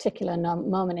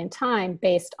moment in time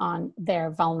based on their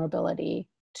vulnerability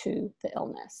to the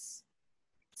illness.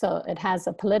 So it has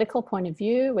a political point of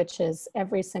view, which is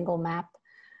every single map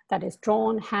that is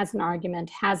drawn has an argument,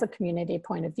 has a community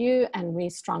point of view, and we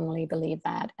strongly believe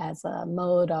that as a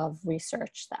mode of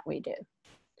research that we do.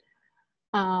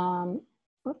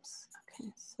 Oops, okay,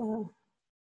 so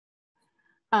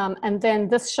And then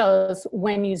this shows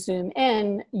when you zoom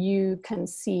in, you can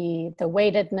see the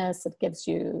weightedness. It gives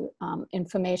you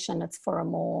information. It's for a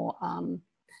more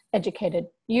educated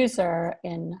user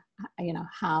in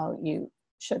how you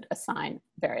should assign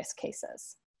various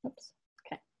cases. Oops,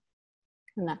 okay,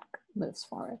 and that moves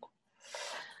forward.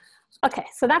 Okay,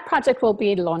 so that project will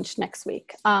be launched next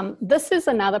week. This is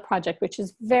another project which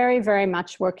is very, very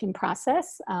much work in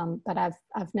process, but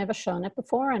I've never shown it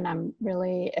before, and I'm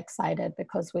really excited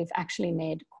because we've actually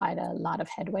made quite a lot of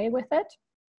headway with it.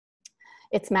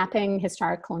 It's mapping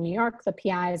historical New York. The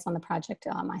PIs on the project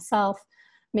are myself,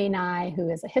 Mei Nai, who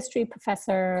is a history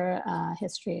professor,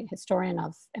 historian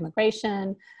of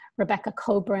immigration, Rebecca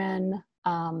Cobrin,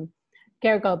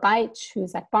 Gergo Beich,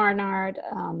 who's at Barnard,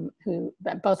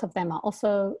 both of them are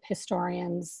also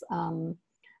historians,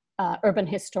 urban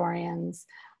historians.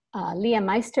 Leah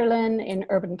Meisterlin in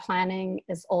urban planning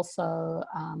is also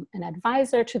an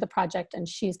advisor to the project, and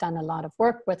she's done a lot of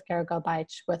work with Gergo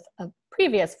Beich with a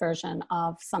previous version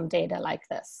of some data like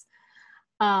this.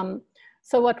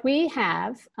 So what we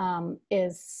have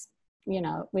is,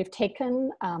 we've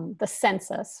taken the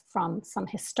census from some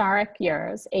historic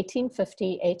years,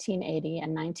 1850, 1880,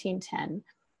 and 1910.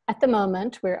 At the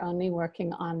moment, we're only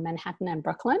working on Manhattan and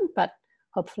Brooklyn, but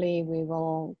hopefully we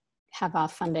will have our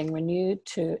funding renewed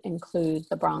to include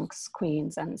the Bronx,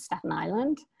 Queens, and Staten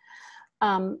Island.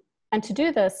 And to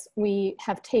do this, we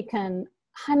have taken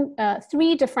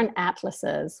 3 different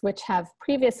atlases, which have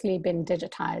previously been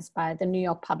digitized by the New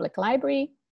York Public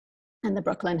Library and the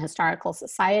Brooklyn Historical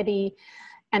Society,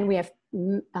 and we have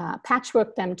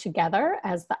patchworked them together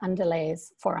as the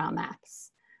underlays for our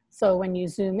maps. So when you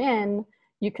zoom in,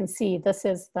 you can see this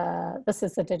is the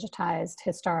digitized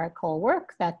historical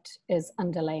work that is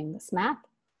underlaying this map.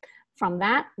 From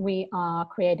that, we are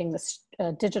creating this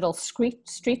digital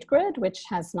street grid, which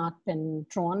has not been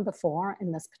drawn before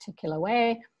in this particular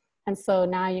way. And so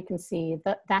now you can see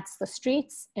that that's the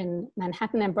streets in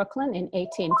Manhattan and Brooklyn in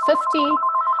 1850,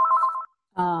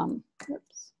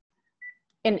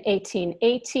 in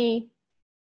 1880,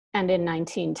 and in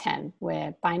 1910,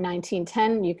 where by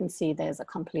 1910, you can see there's a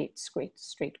complete street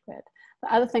grid.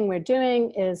 The other thing we're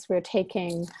doing is we're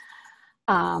taking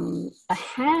a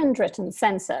handwritten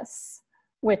census,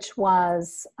 which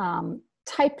was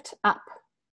typed up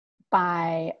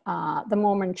by the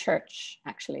Mormon Church,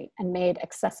 actually, and made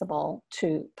accessible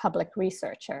to public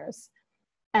researchers,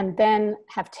 and then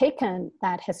have taken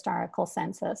that historical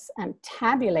census and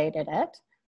tabulated it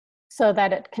so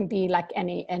that it can be like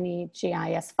any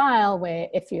GIS file, where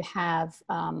if you have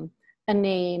a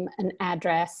name, an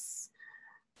address,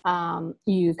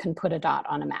 you can put a dot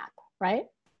on a map, right?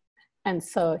 And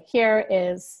so here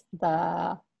is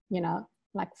the,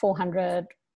 like 400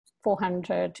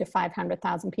 to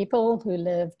 500,000 people who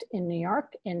lived in New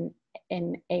York in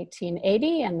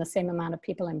 1880, and the same amount of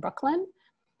people in Brooklyn.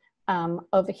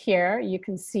 Over here, you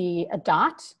can see a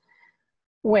dot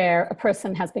where a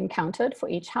person has been counted for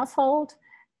each household.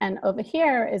 And over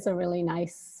here is a really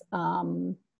nice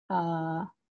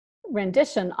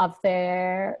rendition of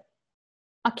their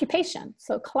occupation.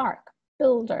 So clerk,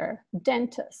 builder,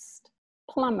 dentist,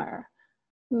 plumber,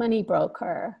 money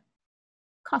broker,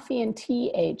 coffee and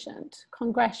tea agent,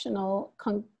 congregational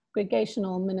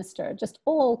minister, just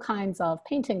all kinds of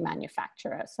painting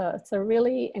manufacturer. So it's a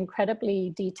really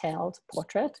incredibly detailed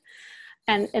portrait.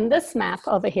 And in this map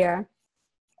over here,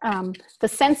 the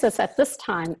census at this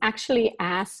time actually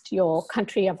asked your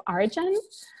country of origin.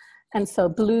 And so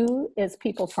blue is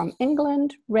people from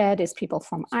England, red is people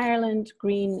from Ireland,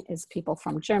 green is people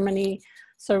from Germany.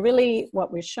 So really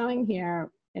what we're showing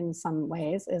here in some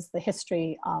ways is the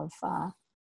history of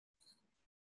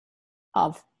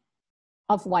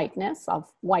whiteness, of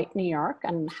white New York,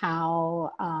 and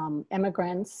how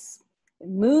immigrants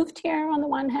moved here on the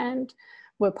one hand,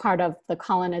 were part of the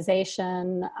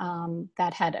colonization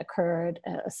that had occurred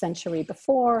a century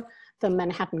before. The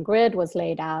Manhattan Grid was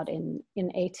laid out in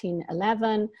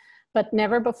 1811, but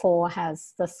never before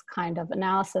has this kind of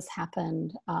analysis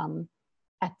happened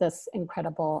at this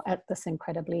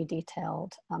incredibly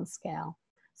detailed scale.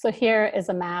 So here is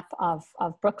a map of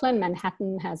Brooklyn.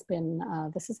 Manhattan has been,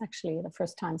 this is actually the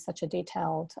first time such a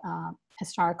detailed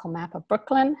historical map of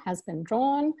Brooklyn has been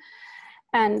drawn.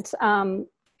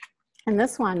 And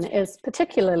this one is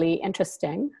particularly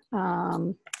interesting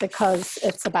because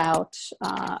it's about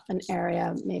an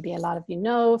area maybe a lot of you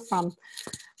know from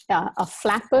a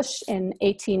Flatbush in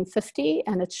 1850,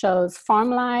 and it shows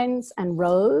farm lines and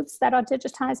roads that are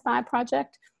digitized by a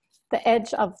project. The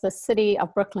edge of the city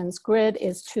of Brooklyn's grid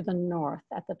is to the north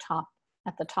at the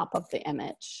top of the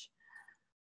image.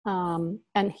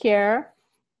 And here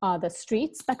are the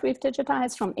streets that we've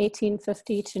digitized from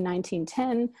 1850 to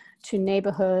 1910 to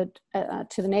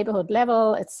the neighborhood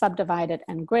level. It's subdivided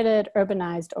and gridded,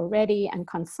 urbanized already, and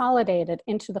consolidated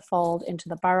into the fold into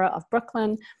the borough of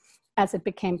Brooklyn as it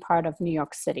became part of New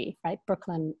York City, right?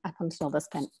 Brooklyn, up until this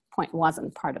point,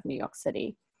 wasn't part of New York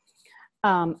City.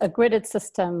 A gridded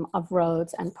system of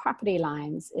roads and property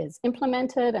lines is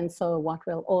implemented. And so what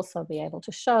we'll also be able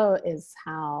to show is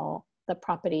how the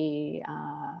property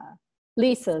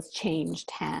leases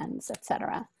changed hands,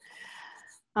 etc.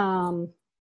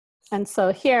 And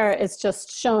so here is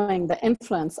just showing the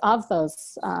influence of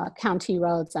those county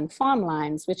roads and farm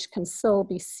lines, which can still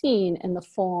be seen in the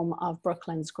form of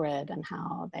Brooklyn's grid and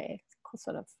how they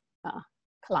sort of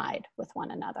collide with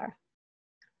one another.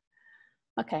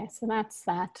 Okay, so that's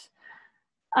that.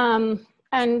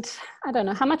 And I don't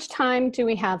know, how much time do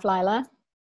we have, Lila?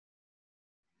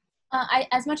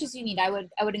 As much as you need. I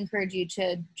would encourage you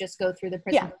to just go through the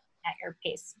presentation at your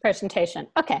pace. Presentation.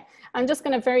 Okay, I'm just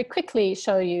going to very quickly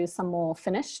show you some more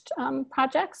finished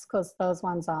projects, because those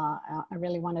ones are, I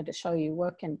really wanted to show you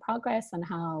work in progress and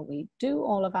how we do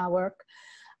all of our work.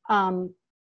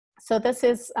 So this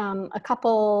is a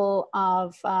couple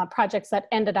of projects that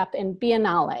ended up in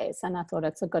biennales, and I thought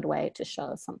it's a good way to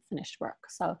show some finished work.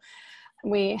 So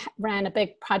we ran a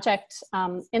big project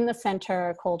in the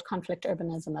center called Conflict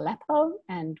Urbanism Aleppo,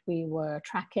 and we were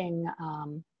tracking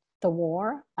the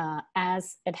war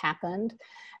as it happened,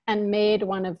 and made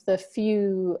one of the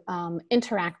few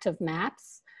interactive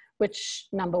maps, which,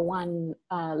 number one,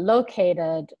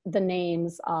 located the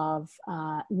names of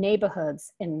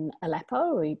neighborhoods in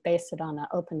Aleppo. We based it on an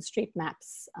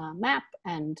OpenStreetMaps map,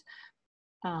 and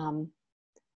why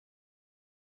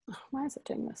is it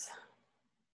doing this?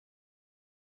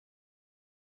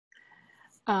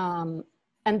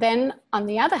 And then on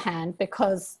the other hand,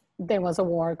 because there was a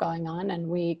war going on and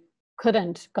we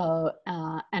couldn't go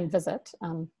and visit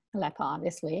Aleppo,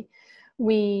 obviously,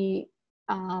 we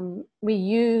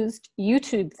used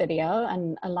YouTube video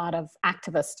and a lot of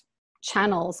activist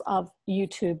channels of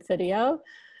YouTube video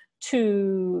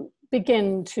to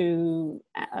begin to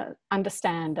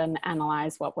understand and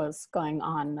analyze what was going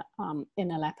on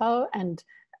in Aleppo, and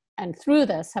through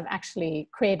this have actually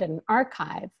created an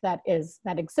archive that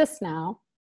exists now,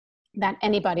 that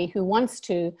anybody who wants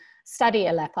to study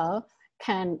Aleppo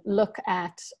can look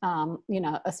at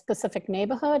a specific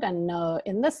neighborhood and know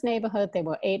in this neighborhood there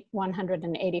were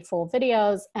 184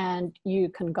 videos, and you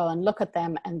can go and look at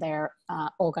them, and they're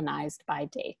organized by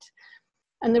date.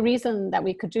 And the reason that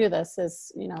we could do this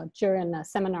is, during a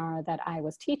seminar that I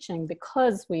was teaching,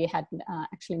 because we had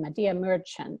actually Medea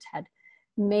Merchant had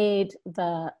made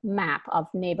the map of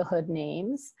neighborhood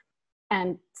names.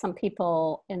 And some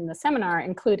people in the seminar,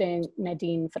 including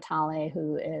Nadine Fatale,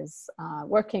 who is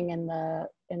working in the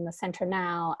center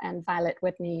now, and Violet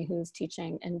Whitney, who's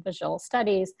teaching in visual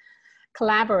studies,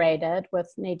 collaborated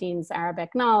with Nadine's Arabic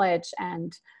knowledge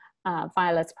and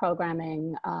Violet's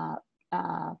programming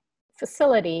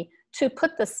facility to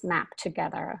put this map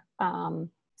together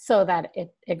so that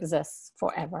it exists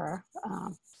forever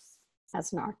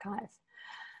as an archive.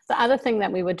 The other thing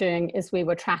that we were doing is we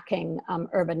were tracking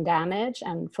urban damage,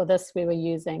 and for this we were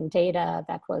using data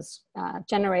that was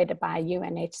generated by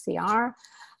UNHCR,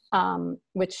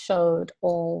 which showed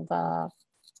all the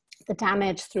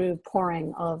damage through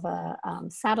pouring of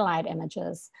satellite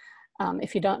images.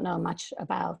 If you don't know much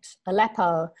about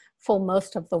Aleppo, for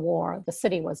most of the war, the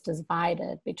city was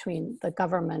divided between the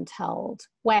government-held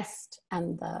west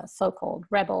and the so-called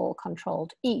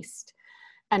rebel-controlled east.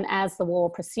 And as the war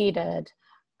proceeded,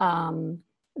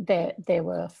 there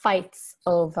were fights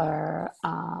over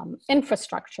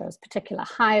infrastructures, particular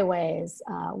highways,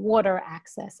 water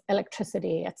access,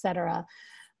 electricity, etc.,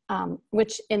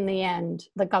 which in the end,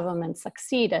 the government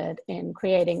succeeded in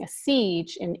creating a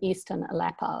siege in eastern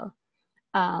Aleppo.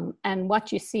 And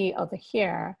what you see over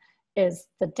here is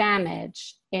the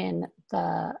damage in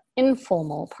the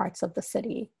informal parts of the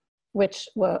city, which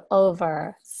were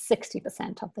over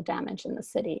 60% of the damage in the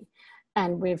city.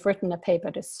 And we've written a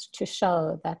paper to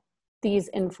show that these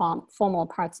informal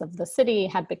parts of the city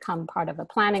had become part of a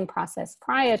planning process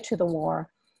prior to the war,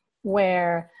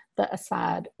 where the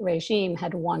Assad regime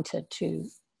had wanted to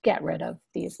get rid of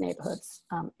these neighborhoods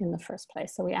in the first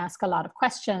place. So we ask a lot of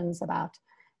questions about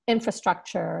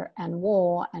infrastructure and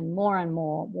war, and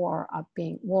more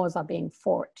wars are being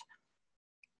fought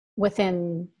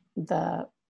within the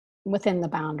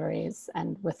boundaries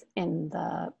and within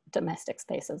the domestic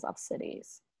spaces of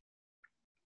cities.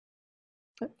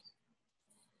 Oops.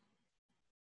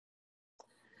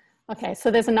 Okay,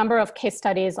 so there's a number of case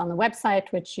studies on the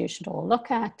website which you should all look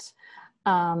at.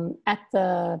 At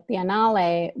the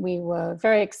Biennale, we were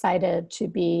very excited to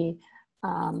be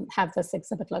have this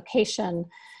exhibit location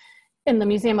in the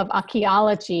Museum of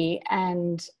Archaeology,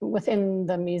 and within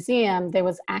the museum there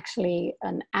was actually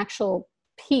an actual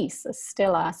piece, a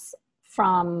stelae,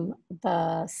 from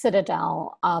the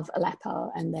citadel of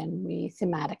Aleppo, and then we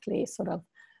thematically sort of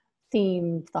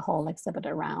themed the whole exhibit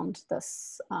around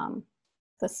this,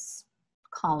 this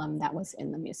column that was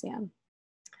in the museum.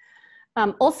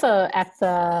 Also at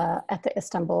the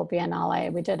Istanbul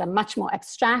Biennale, we did a much more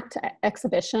abstract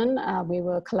exhibition. We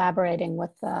were collaborating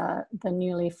with the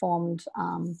newly formed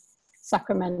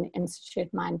Zuckerman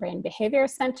Institute Mind Brain Behavior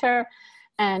Center,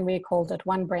 and we called it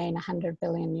One Brain, 100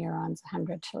 Billion Neurons,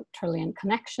 100 Trillion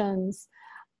Connections.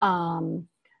 Some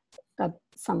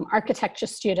architecture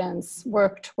students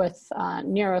worked with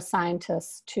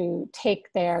neuroscientists to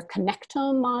take their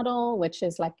connectome model, which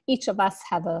is like each of us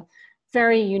have a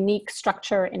very unique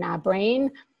structure in our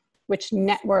brain, which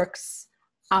networks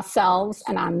ourselves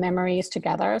and our memories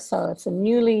together. So it's a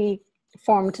newly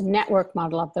formed network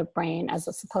model of the brain as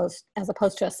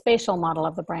opposed to a spatial model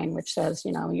of the brain, which says,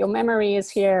 you know, your memory is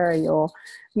here, your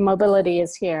mobility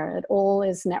is here. It all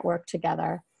is networked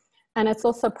together. And it's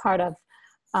also part of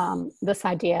this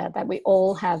idea that we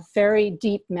all have very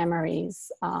deep memories,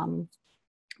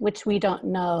 which we don't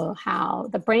know how.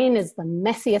 The brain is the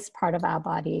messiest part of our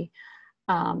body.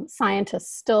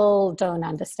 Scientists still don't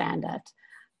understand it.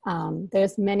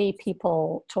 There's many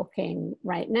people talking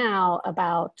right now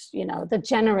about, you know, the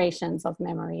generations of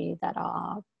memory that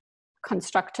are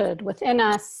constructed within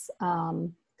us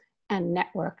and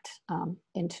networked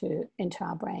into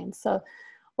our brains. So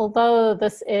although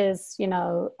this is, you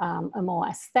know, a more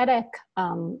aesthetic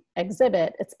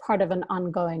exhibit, it's part of an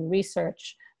ongoing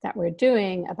research that we're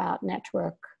doing about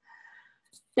network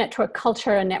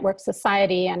culture and network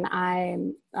society, and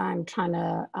I'm trying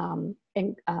to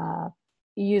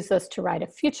use this to write a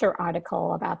future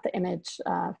article about the image,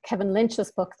 Kevin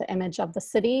Lynch's book, The Image of the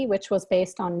City, which was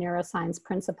based on neuroscience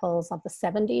principles of the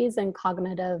 70s in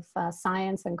cognitive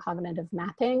science and cognitive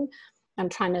mapping. I'm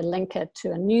trying to link it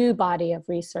to a new body of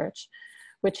research,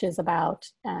 which is about,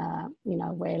 you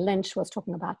know, where Lynch was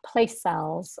talking about place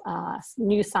cells,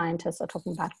 new scientists are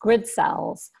talking about grid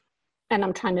cells. And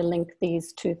I'm trying to link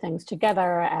these two things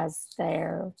together as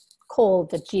they're called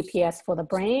the GPS for the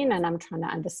brain. And I'm trying to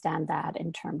understand that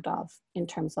in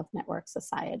terms of network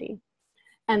society.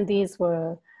 And these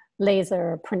were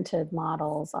laser printed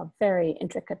models of very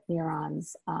intricate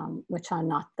neurons, which are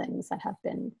not things that have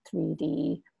been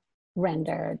 3D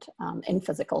rendered in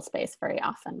physical space very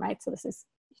often, right? So this is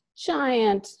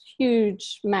giant,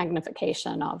 huge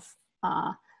magnification of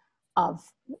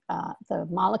the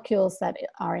molecules that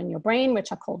are in your brain,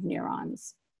 which are called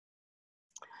neurons.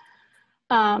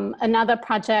 Another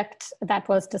project that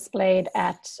was displayed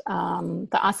at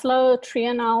the Oslo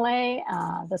Triennale,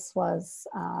 this was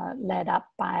led up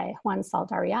by Juan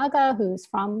Saldarriaga, who's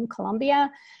from Colombia,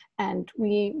 and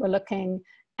we were looking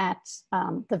at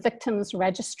the victims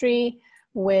registry,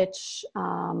 which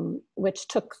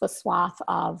took the swath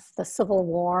of the civil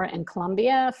war in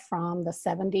Colombia from the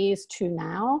 70s to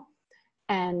now.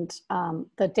 And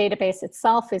the database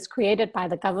itself is created by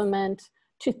the government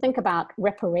to think about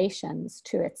reparations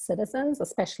to its citizens,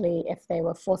 especially if they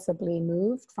were forcibly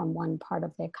moved from one part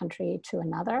of their country to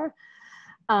another.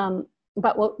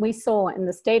 But what we saw in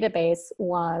this database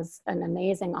was an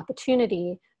amazing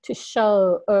opportunity to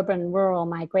show urban-rural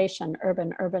migration,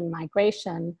 urban-urban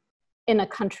migration in a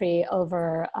country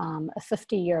over a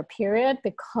 50-year period,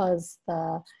 because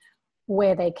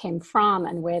where they came from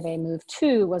and where they moved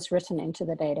to was written into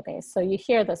the database. So you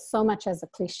hear this so much as a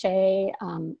cliche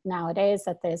nowadays,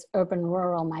 that there's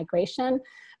urban-rural migration,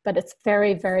 but it's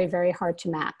very, very, very hard to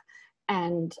map.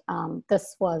 And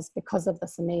this was because of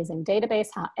this amazing database,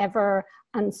 however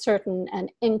uncertain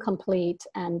and incomplete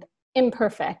and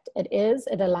imperfect it is,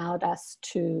 it allowed us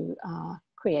to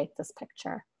create this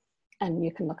picture. And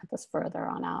you can look at this further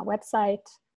on our website.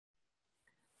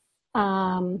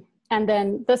 And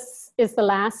then this is the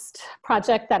last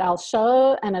project that I'll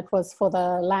show, and it was for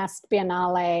the last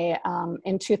Biennale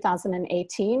in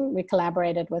 2018. We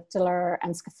collaborated with Diller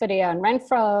and Scafidio and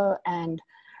Renfro and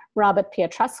Robert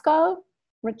Pietrusco.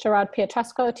 Gerard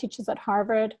Pietrusco teaches at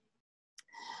Harvard.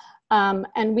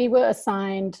 And we were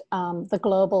assigned the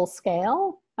global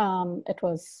scale. It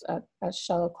was a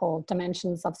show called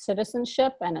Dimensions of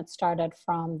Citizenship, and it started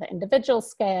from the individual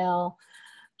scale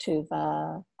to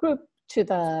the group, to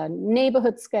the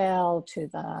neighborhood scale, to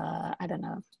the, I don't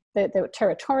know, the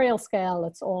territorial scale.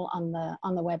 It's all on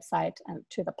the website, and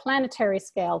to the planetary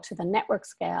scale, to the network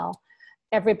scale.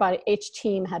 Everybody, each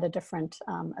team had a different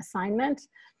assignment.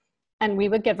 And we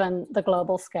were given the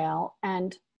global scale.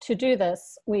 And to do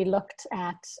this, we looked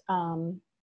at, I'll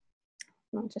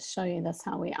just show you this,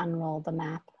 how we unroll the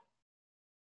map.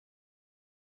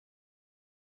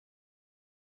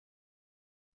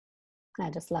 I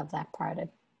just love that part. It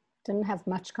didn't have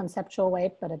much conceptual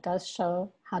weight, but it does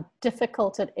show how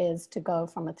difficult it is to go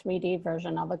from a 3D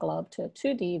version of a globe to a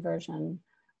 2D version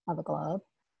of a globe.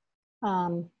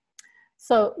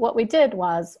 So what we did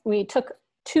was we took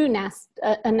a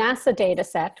NASA data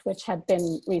set, which had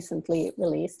been recently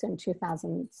released in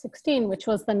 2016, which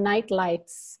was the night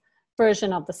lights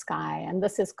version of the sky. And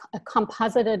this is a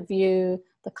composited view.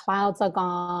 The clouds are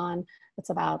gone. It's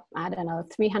about, I don't know,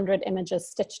 300 images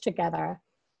stitched together.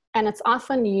 And it's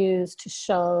often used to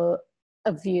show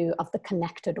a view of the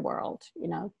connected world, you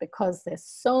know, because there's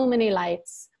so many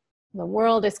lights, the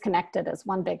world is connected as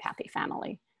one big happy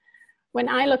family. When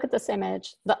I look at this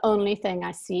image, the only thing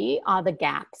I see are the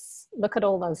gaps. Look at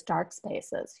all those dark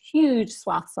spaces, huge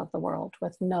swaths of the world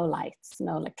with no lights,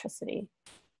 no electricity.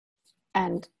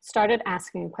 And started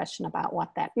asking a question about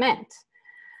what that meant.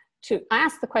 To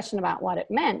ask the question about what it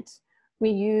meant, we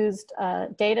used a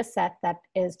data set that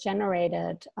is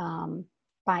generated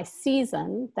by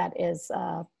Season, that is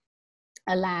a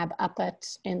lab up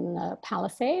in the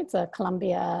Palisades, a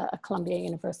Columbia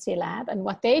University lab. And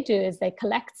what they do is they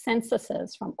collect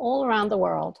censuses from all around the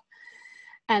world,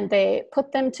 and they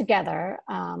put them together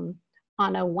on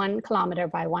a 1 kilometer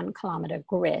by 1 kilometer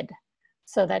grid,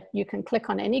 so that you can click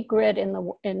on any grid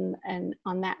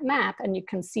on that map, and you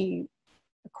can see,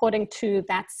 according to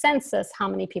that census, how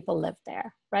many people live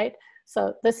there, right?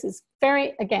 So this is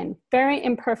very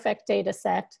imperfect data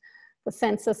set. The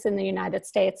census in the United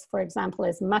States, for example,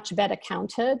 is much better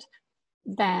counted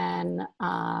than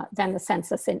the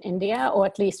census in India, or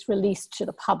at least released to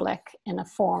the public in a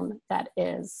form that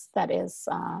is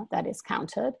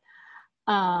counted.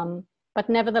 But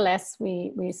nevertheless,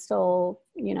 we still,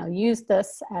 you know, use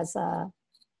this as a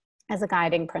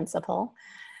guiding principle,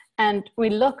 and we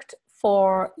looked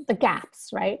for the gaps,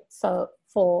 right? So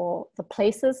for the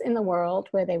places in the world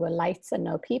where there were lights and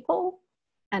no people,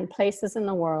 and places in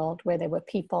the world where there were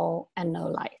people and no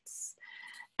lights.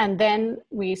 And then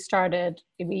we started,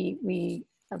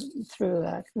 through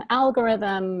an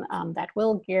algorithm that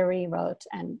Will Geary wrote,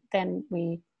 and then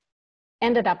we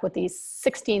ended up with these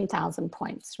 16,000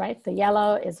 points, right? The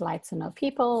yellow is lights and no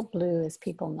people, blue is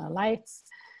people, no lights.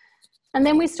 And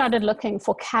then we started looking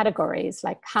for categories,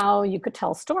 like how you could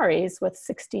tell stories with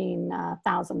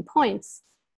 16,000 points.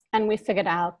 And we figured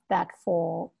out that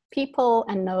for people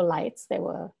and no lights, they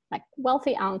were like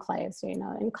wealthy enclaves. You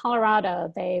know, in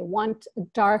Colorado, they want a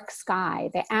dark sky.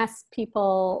 They ask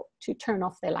people to turn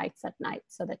off their lights at night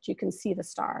so that you can see the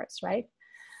stars, right?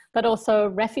 But also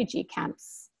refugee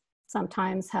camps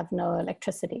sometimes have no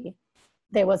electricity.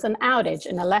 There was an outage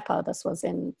in Aleppo. This was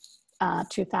in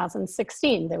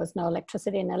 2016. There was no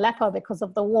electricity in Aleppo because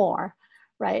of the war,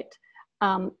 right?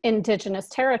 Indigenous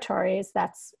territories,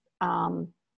 that's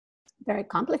very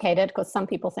complicated, because some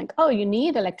people think, oh, you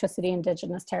need electricity in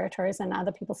indigenous territories, and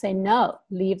other people say, no,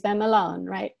 leave them alone,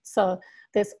 right? So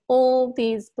there's all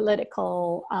these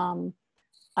political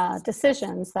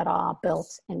decisions that are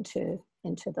built into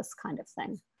this kind of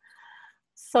thing.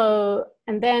 So,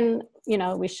 and then, you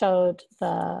know, we showed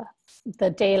the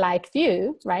daylight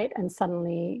view, right? And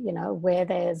suddenly, you know, where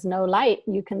there's no light,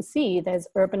 you can see there's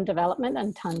urban development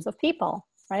and tons of people,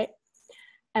 right?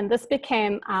 And this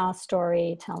became our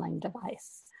storytelling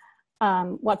device.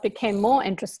 What became more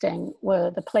interesting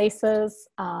were the places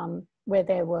where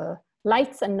there were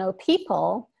lights and no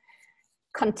people,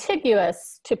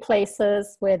 contiguous to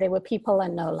places where there were people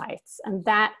and no lights. And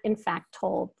that, in fact,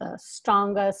 told the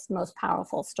strongest, most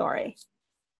powerful story.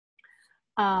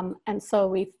 And so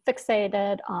we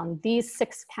fixated on these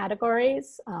 6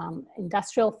 categories: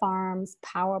 industrial farms,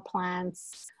 power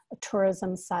plants, a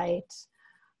tourism site,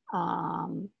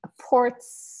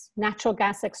 ports, natural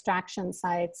gas extraction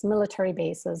sites, military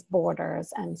bases,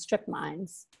 borders, and strip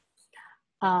mines.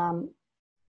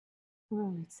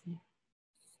 Let's see.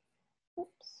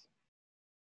 Oops.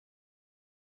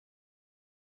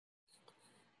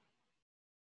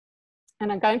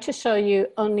 And I'm going to show you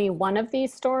only one of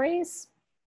these stories,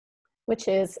 which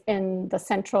is in the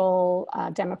Central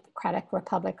Democratic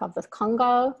Republic of the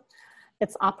Congo.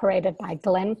 It's operated by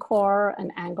Glencore,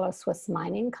 an Anglo-Swiss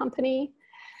mining company.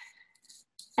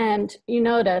 And you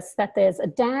notice that there's a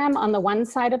dam on the one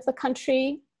side of the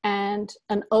country and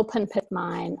an open pit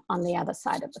mine on the other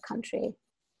side of the country.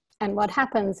 And what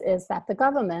happens is that the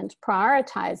government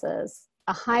prioritizes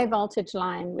a high voltage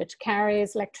line which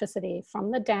carries electricity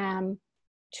from the dam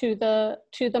to the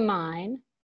mine.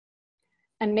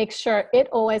 and make sure it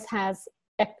always has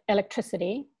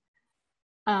electricity,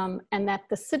 and that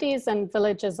the cities and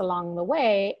villages along the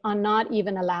way are not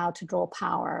even allowed to draw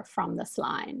power from this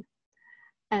line.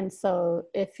 And so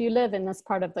if you live in this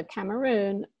part of the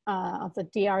Cameroon, of the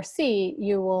DRC,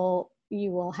 you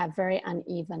will have very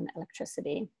uneven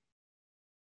electricity.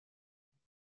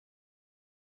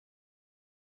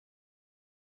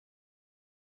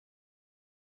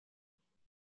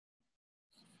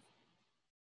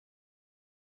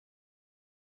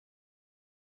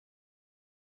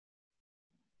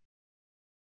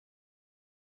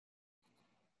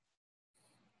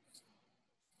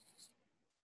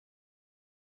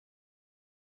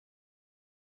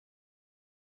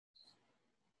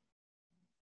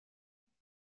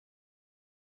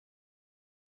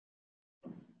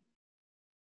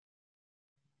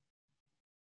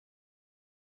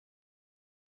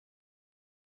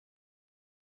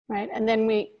 Right, and then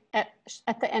we,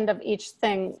 at the end of each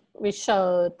thing, we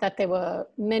showed that there were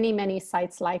many, many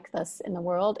sites like this in the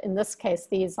world. In this case,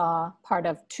 these are part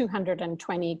of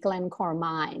 220 Glencore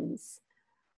mines,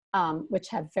 which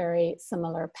have very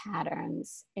similar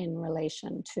patterns in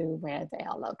relation to where they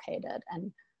are located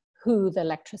and who the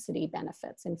electricity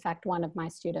benefits. In fact, one of my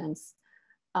students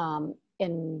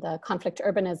in the conflict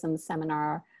urbanism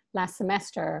seminar last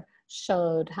semester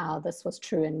showed how this was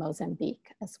true in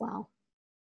Mozambique as well.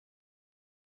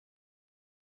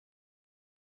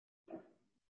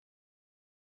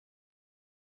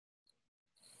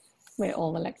 Where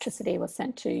all electricity was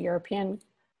sent to European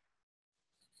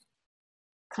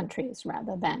countries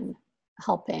rather than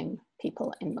helping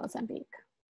people in Mozambique.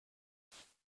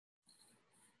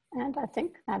 And I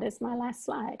think that is my last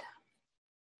slide.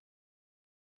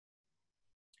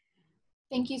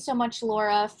 Thank you so much,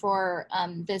 Laura, for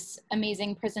this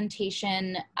amazing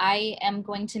presentation. I am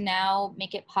going to now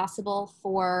make it possible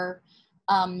for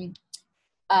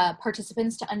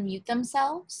participants to unmute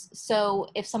themselves. So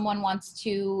if someone wants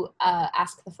to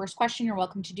ask the first question, you're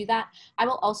welcome to do that. I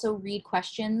will also read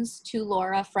questions to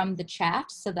Laura from the chat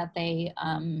so that they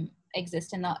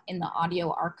exist in the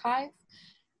audio archive.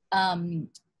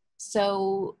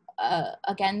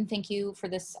 Again, thank you for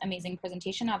this amazing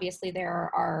presentation. Obviously, there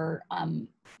are,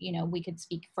 you know, we could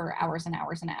speak for hours and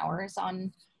hours and hours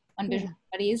on visual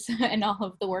studies and all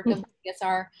of the work of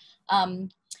GSR.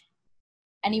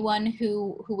 Anyone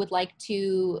who would like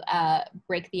to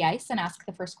break the ice and ask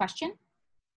the first question?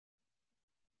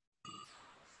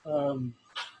 I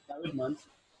would mind.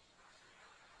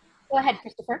 Go ahead,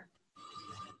 Christopher.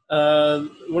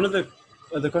 One of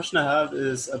the question I have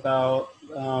is about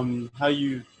how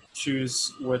you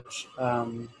choose which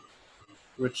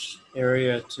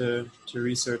area to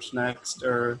research next,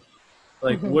 or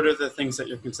like what are the things that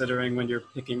you're considering when you're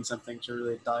picking something to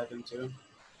really dive into?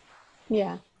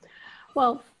 Yeah,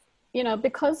 well, you know,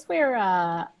 because we're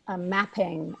a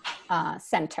mapping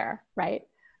center, right?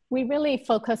 We really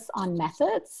focus on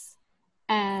methods,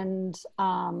 and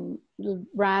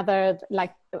rather,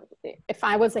 like, if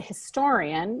I was a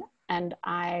historian and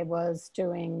I was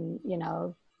doing, you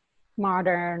know,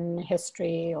 modern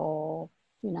history or,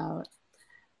 you know,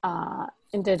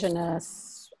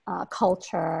 indigenous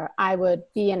culture, I would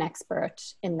be an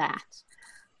expert in that.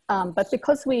 But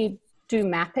because we do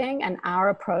mapping and our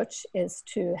approach is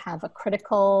to have a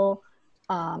critical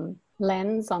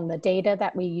lens on the data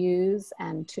that we use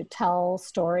and to tell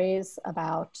stories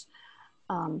about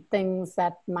things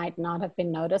that might not have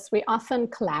been noticed, we often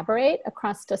collaborate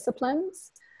across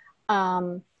disciplines.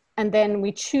 And then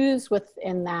we choose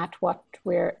within that what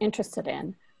we're interested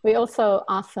in. We also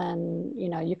often, you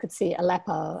know, you could see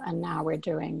Aleppo and now we're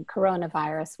doing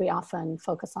coronavirus. We often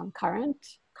focus on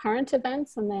current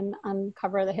events and then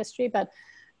uncover the history, but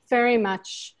very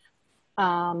much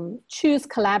choose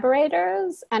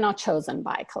collaborators and are chosen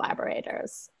by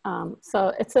collaborators.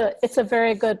 So it's a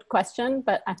very good question,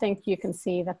 but I think you can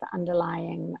see that the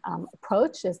underlying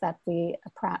approach is that we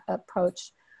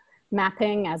approach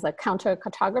mapping as a counter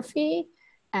cartography,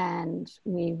 and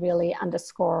we really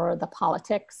underscore the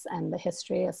politics and the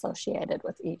history associated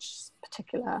with each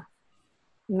particular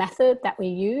method that we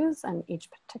use and each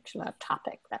particular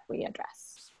topic that we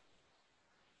address.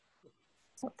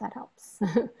 So if that helps.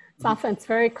 It's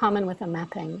very common with a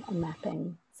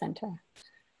mapping center.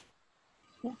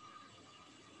 Yeah.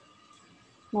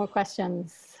 More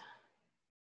questions?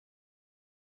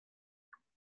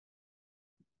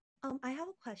 I have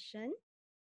a question.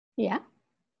 Yeah.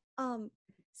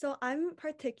 So I'm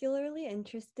particularly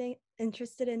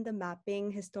interested in the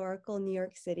mapping historical New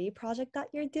York City project that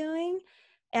you're doing.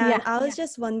 And I was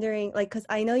just wondering, like, because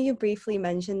I know you briefly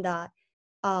mentioned that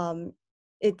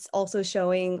it's also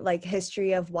showing like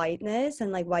history of whiteness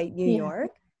and like white New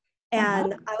York.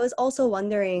 And I was also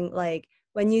wondering, like,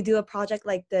 when you do a project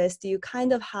like this, do you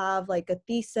kind of have like a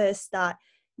thesis that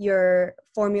you're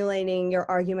formulating your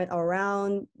argument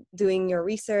around doing your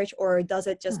research, or does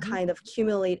it just kind of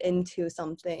accumulate into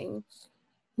something?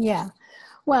 Yeah,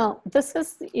 well, this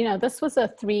is, this was a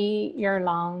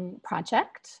 3-year-long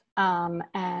project.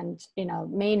 And,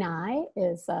 May Nye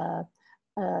is a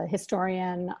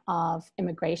historian of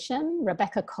immigration.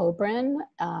 Rebecca Coburn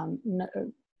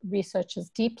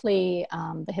researches deeply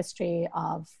the history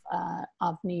of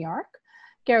New York.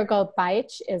 Gergo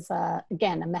Baich is,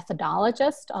 again, a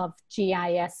methodologist of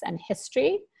GIS and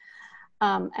history.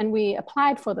 And we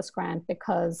applied for this grant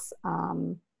because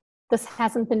this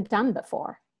hasn't been done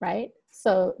before, right?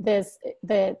 So there's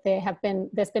been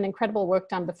incredible work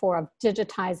done before of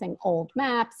digitizing old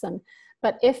maps,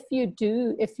 but if you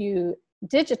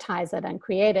digitize it and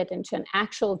create it into an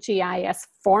actual GIS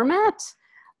format,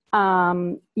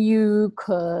 you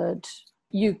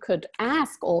could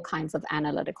ask all kinds of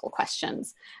analytical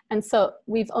questions. And so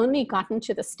we've only gotten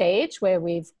to the stage where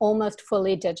we've almost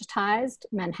fully digitized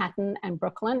Manhattan and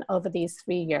Brooklyn over these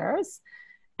 3 years.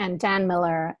 And Dan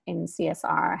Miller in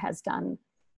CSR has done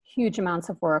huge amounts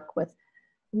of work with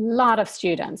a lot of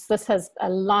students. A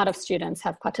lot of students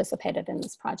have participated in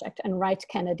this project. And Wright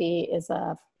Kennedy is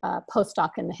a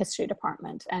postdoc in the history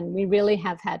department. And we really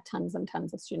have had tons and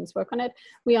tons of students work on it.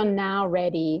 We are now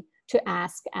ready to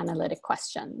ask analytic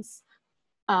questions.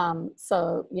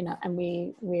 So, and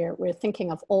we're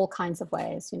thinking of all kinds of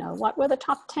ways, what were the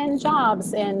top 10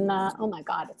 jobs in, oh my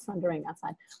God, it's thundering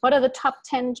outside. What are the top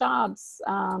 10 jobs,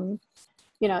 in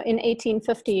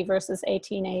 1850 versus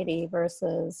 1880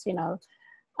 versus,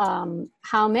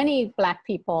 how many Black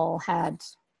people had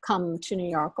come to New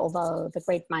York, although the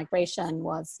Great Migration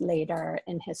was later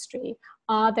in history?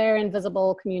 Are there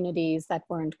invisible communities that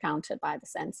weren't counted by the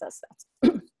census?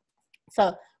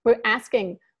 So we're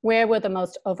asking, where were the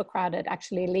most overcrowded?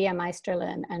 Actually, Leah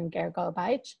Meisterlin and Gergo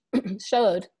Baich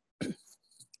showed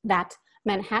that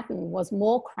Manhattan was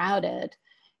more crowded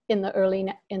in the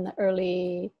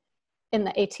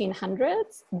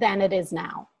 1800s than it is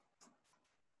now.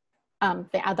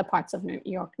 The other parts of New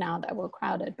York now that were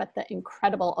crowded, but the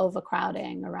incredible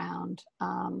overcrowding around,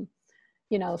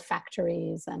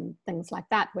 factories and things like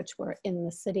that, which were in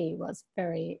the city, was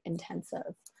very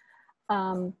intensive.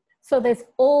 So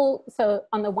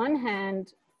on the one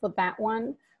hand, for that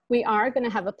one, we are going to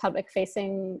have a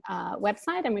public-facing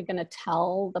website, and we're going to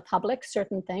tell the public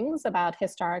certain things about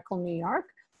historical New York.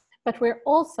 But we're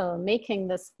also making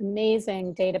this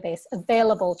amazing database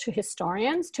available to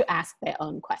historians to ask their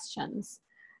own questions.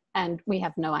 And we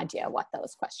have no idea what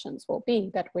those questions will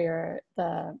be, but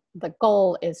the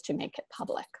goal is to make it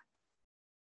public.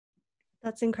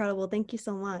 That's incredible. Thank you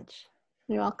so much.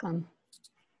 You're welcome.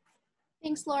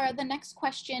 Thanks, Laura. The next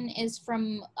question is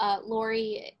from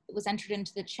Lori. It was entered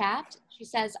into the chat. She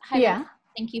says, hi, Laura,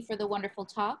 thank you for the wonderful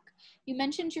talk. You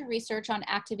mentioned your research on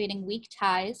activating weak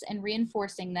ties and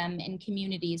reinforcing them in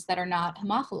communities that are not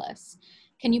homophilous.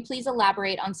 Can you please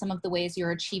elaborate on some of the ways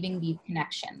you're achieving these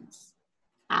connections?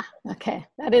 Okay,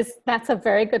 that's a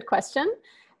very good question.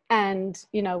 And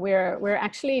we're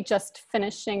actually just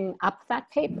finishing up that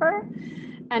paper.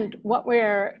 And what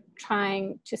we're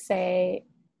trying to say,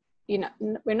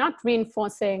 we're not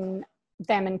reinforcing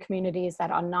them in communities that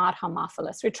are not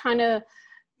homophilous. We're trying to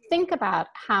think about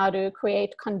how to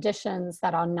create conditions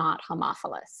that are not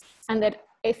homophilous. And that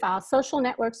if our social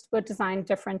networks were designed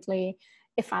differently,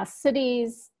 if our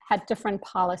cities had different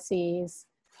policies,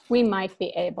 we might be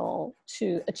able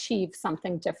to achieve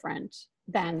something different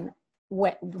than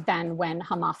when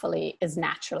homophily is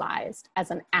naturalized as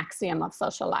an axiom of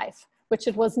social life, which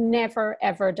it was never,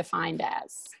 ever defined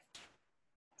as.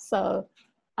 So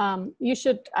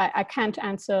I can't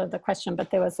answer the question,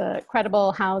 but there was a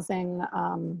credible housing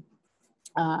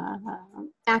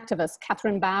activist,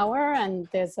 Catherine Bauer, and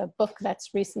there's a book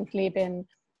that's recently been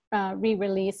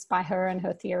re-released by her and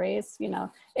her theories.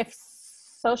 If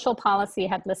social policy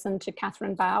had listened to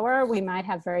Catherine Bauer, we might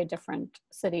have very different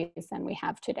cities than we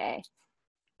have today.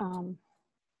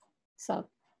 So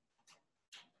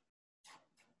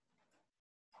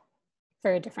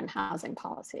very different housing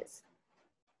policies.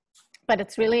 But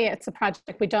it's a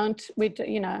project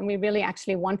and we really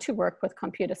actually want to work with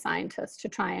computer scientists to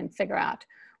try and figure out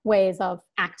ways of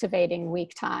activating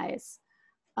weak ties.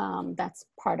 That's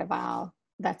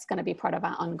going to be part of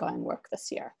our ongoing work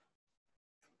this year.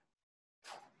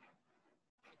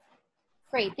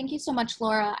 Great, thank you so much,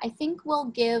 Laura. I think we'll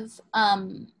give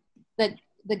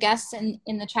the guests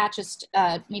in the chat just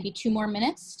maybe 2 more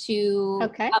minutes to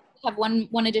have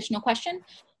one additional question.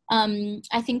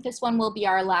 I think this one will be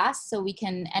our last, so we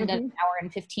can end at 1 hour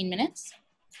and 15 minutes.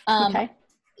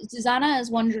 Susanna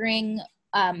is wondering,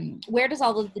 where does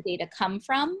all of the data come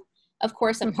from? Of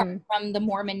course, apart from the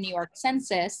Mormon New York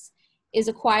census, is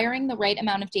acquiring the right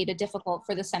amount of data difficult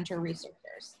for the center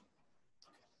researchers?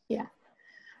 Yeah.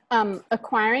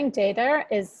 Acquiring data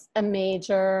is a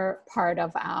major part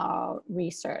of our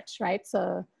research, right?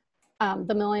 So the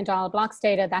 $1 Million Blocks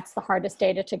data, that's the hardest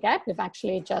data to get. We've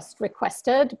actually just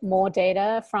requested more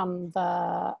data from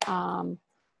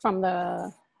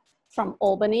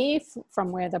Albany,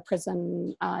 from where the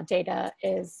prison data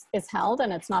is held,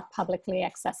 and it's not publicly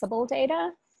accessible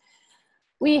data.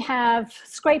 We have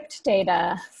scraped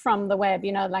data from the web,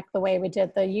 you know, like the way we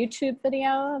did the YouTube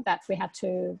video, that we had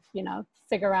to, you know,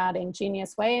 figure out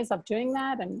ingenious ways of doing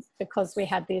that. And because we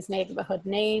had these neighborhood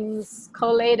names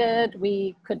collated,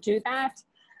 we could do that.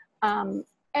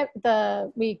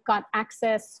 We got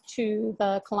access to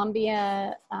the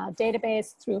Columbia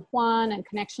database through Juan and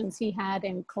connections he had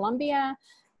in Columbia.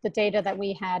 The data that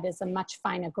we had is a much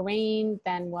finer grain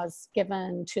than was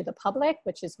given to the public,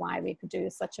 which is why we could do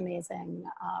such amazing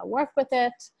work with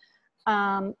it.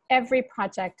 Every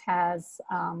project has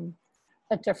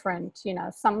a different, you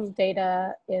know, some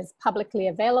data is publicly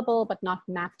available, but not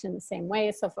mapped in the same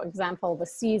way. So for example, the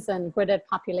seasoned gridded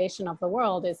population of the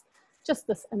world is just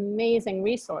this amazing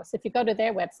resource. If you go to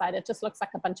their website, it just looks like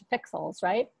a bunch of pixels,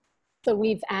 right? So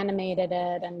we've animated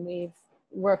it and we've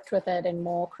worked with it in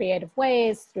more creative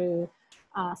ways through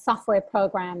software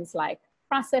programs like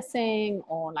processing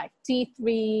or like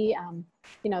D3,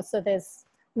 you know, so there's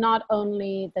not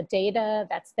only the data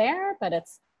that's there, but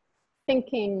it's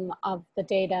thinking of the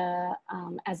data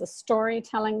as a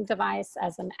storytelling device,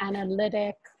 as an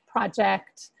analytic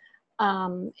project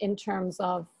in terms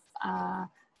of,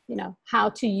 you know, how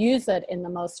to use it in the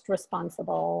most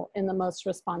responsible and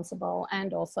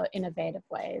also innovative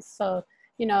ways. So,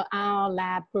 you know, our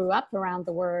lab grew up around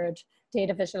the word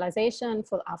data visualization.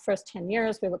 For our first 10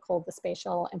 years, we were called the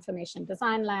Spatial Information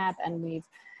Design Lab, and we've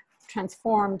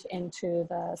transformed into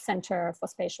the Center for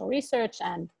Spatial Research,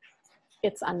 and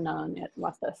it's unknown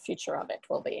what the future of it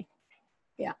will be.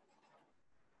 Yeah.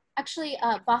 Actually,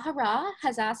 Bahara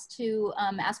has asked to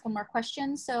ask one more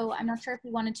question, so I'm not sure if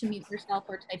you wanted to mute yourself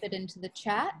or type it into the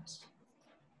chat.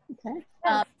 Okay.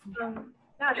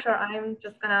 Yeah, sure. I'm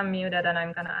just gonna mute it and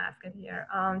I'm gonna ask it here.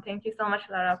 Thank you so much,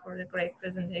 Lara, for the great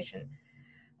presentation.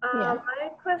 My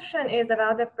question is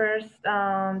about the first,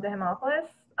 the Hermopolis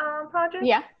project.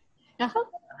 Yeah.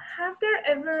 Have there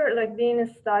ever been a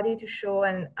study to show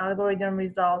an algorithm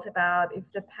result about if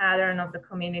the pattern of the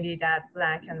community that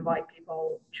Black and white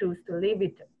people choose to live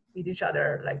with each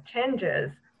other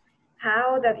changes,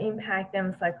 how that impact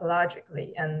them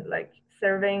psychologically, and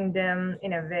serving them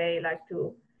in a way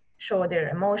to show their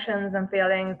emotions and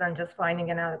feelings, and just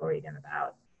finding an algorithm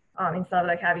about instead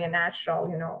of having a natural,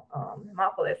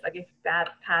 Hermopolis, if that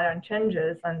pattern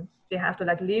changes and they have to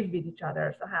live with each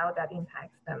other, so how that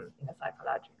impacts them in a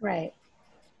psychological. Right.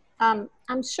 I'm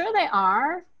sure there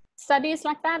are studies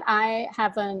like that. I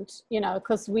haven't,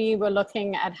 because we were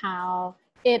looking at how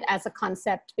it as a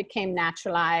concept became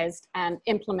naturalized and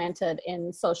implemented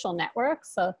in social networks.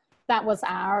 So that was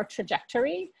our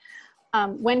trajectory.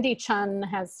 Wendy Chun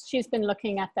she's been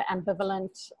looking at the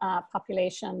ambivalent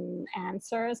population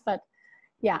answers, but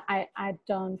yeah, I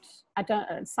don't,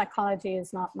 psychology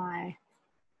is not my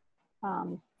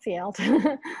field.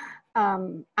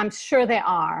 I'm sure there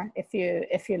are if you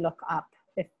look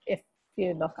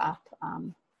it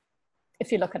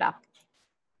up.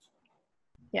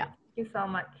 Yeah. Thank you so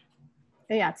much.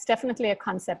 Yeah, it's definitely a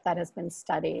concept that has been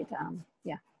studied.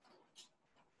 Yeah.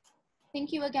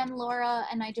 Thank you again, Laura.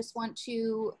 And I just want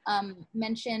to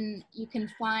mention you can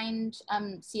find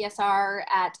CSR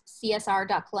at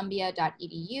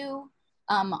csr.columbia.edu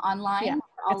online. Yeah.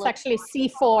 It's actually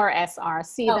C4SR,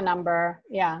 the number.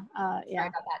 Yeah. Sorry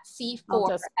about that.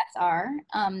 C4SR.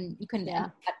 You can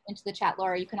enter that into the chat,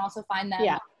 Laura. You can also find them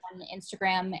on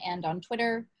Instagram and on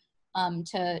Twitter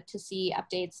to see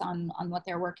updates on what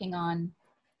they're working on.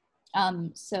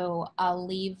 So I'll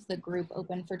leave the group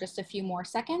open for just a few more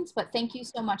seconds, but thank you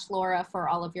so much, Laura, for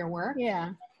all of your work.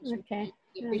 Yeah, okay.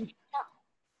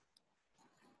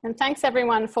 And thanks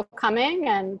everyone for coming,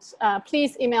 and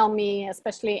please email me,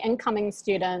 especially incoming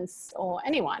students or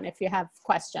anyone, if you have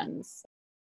questions.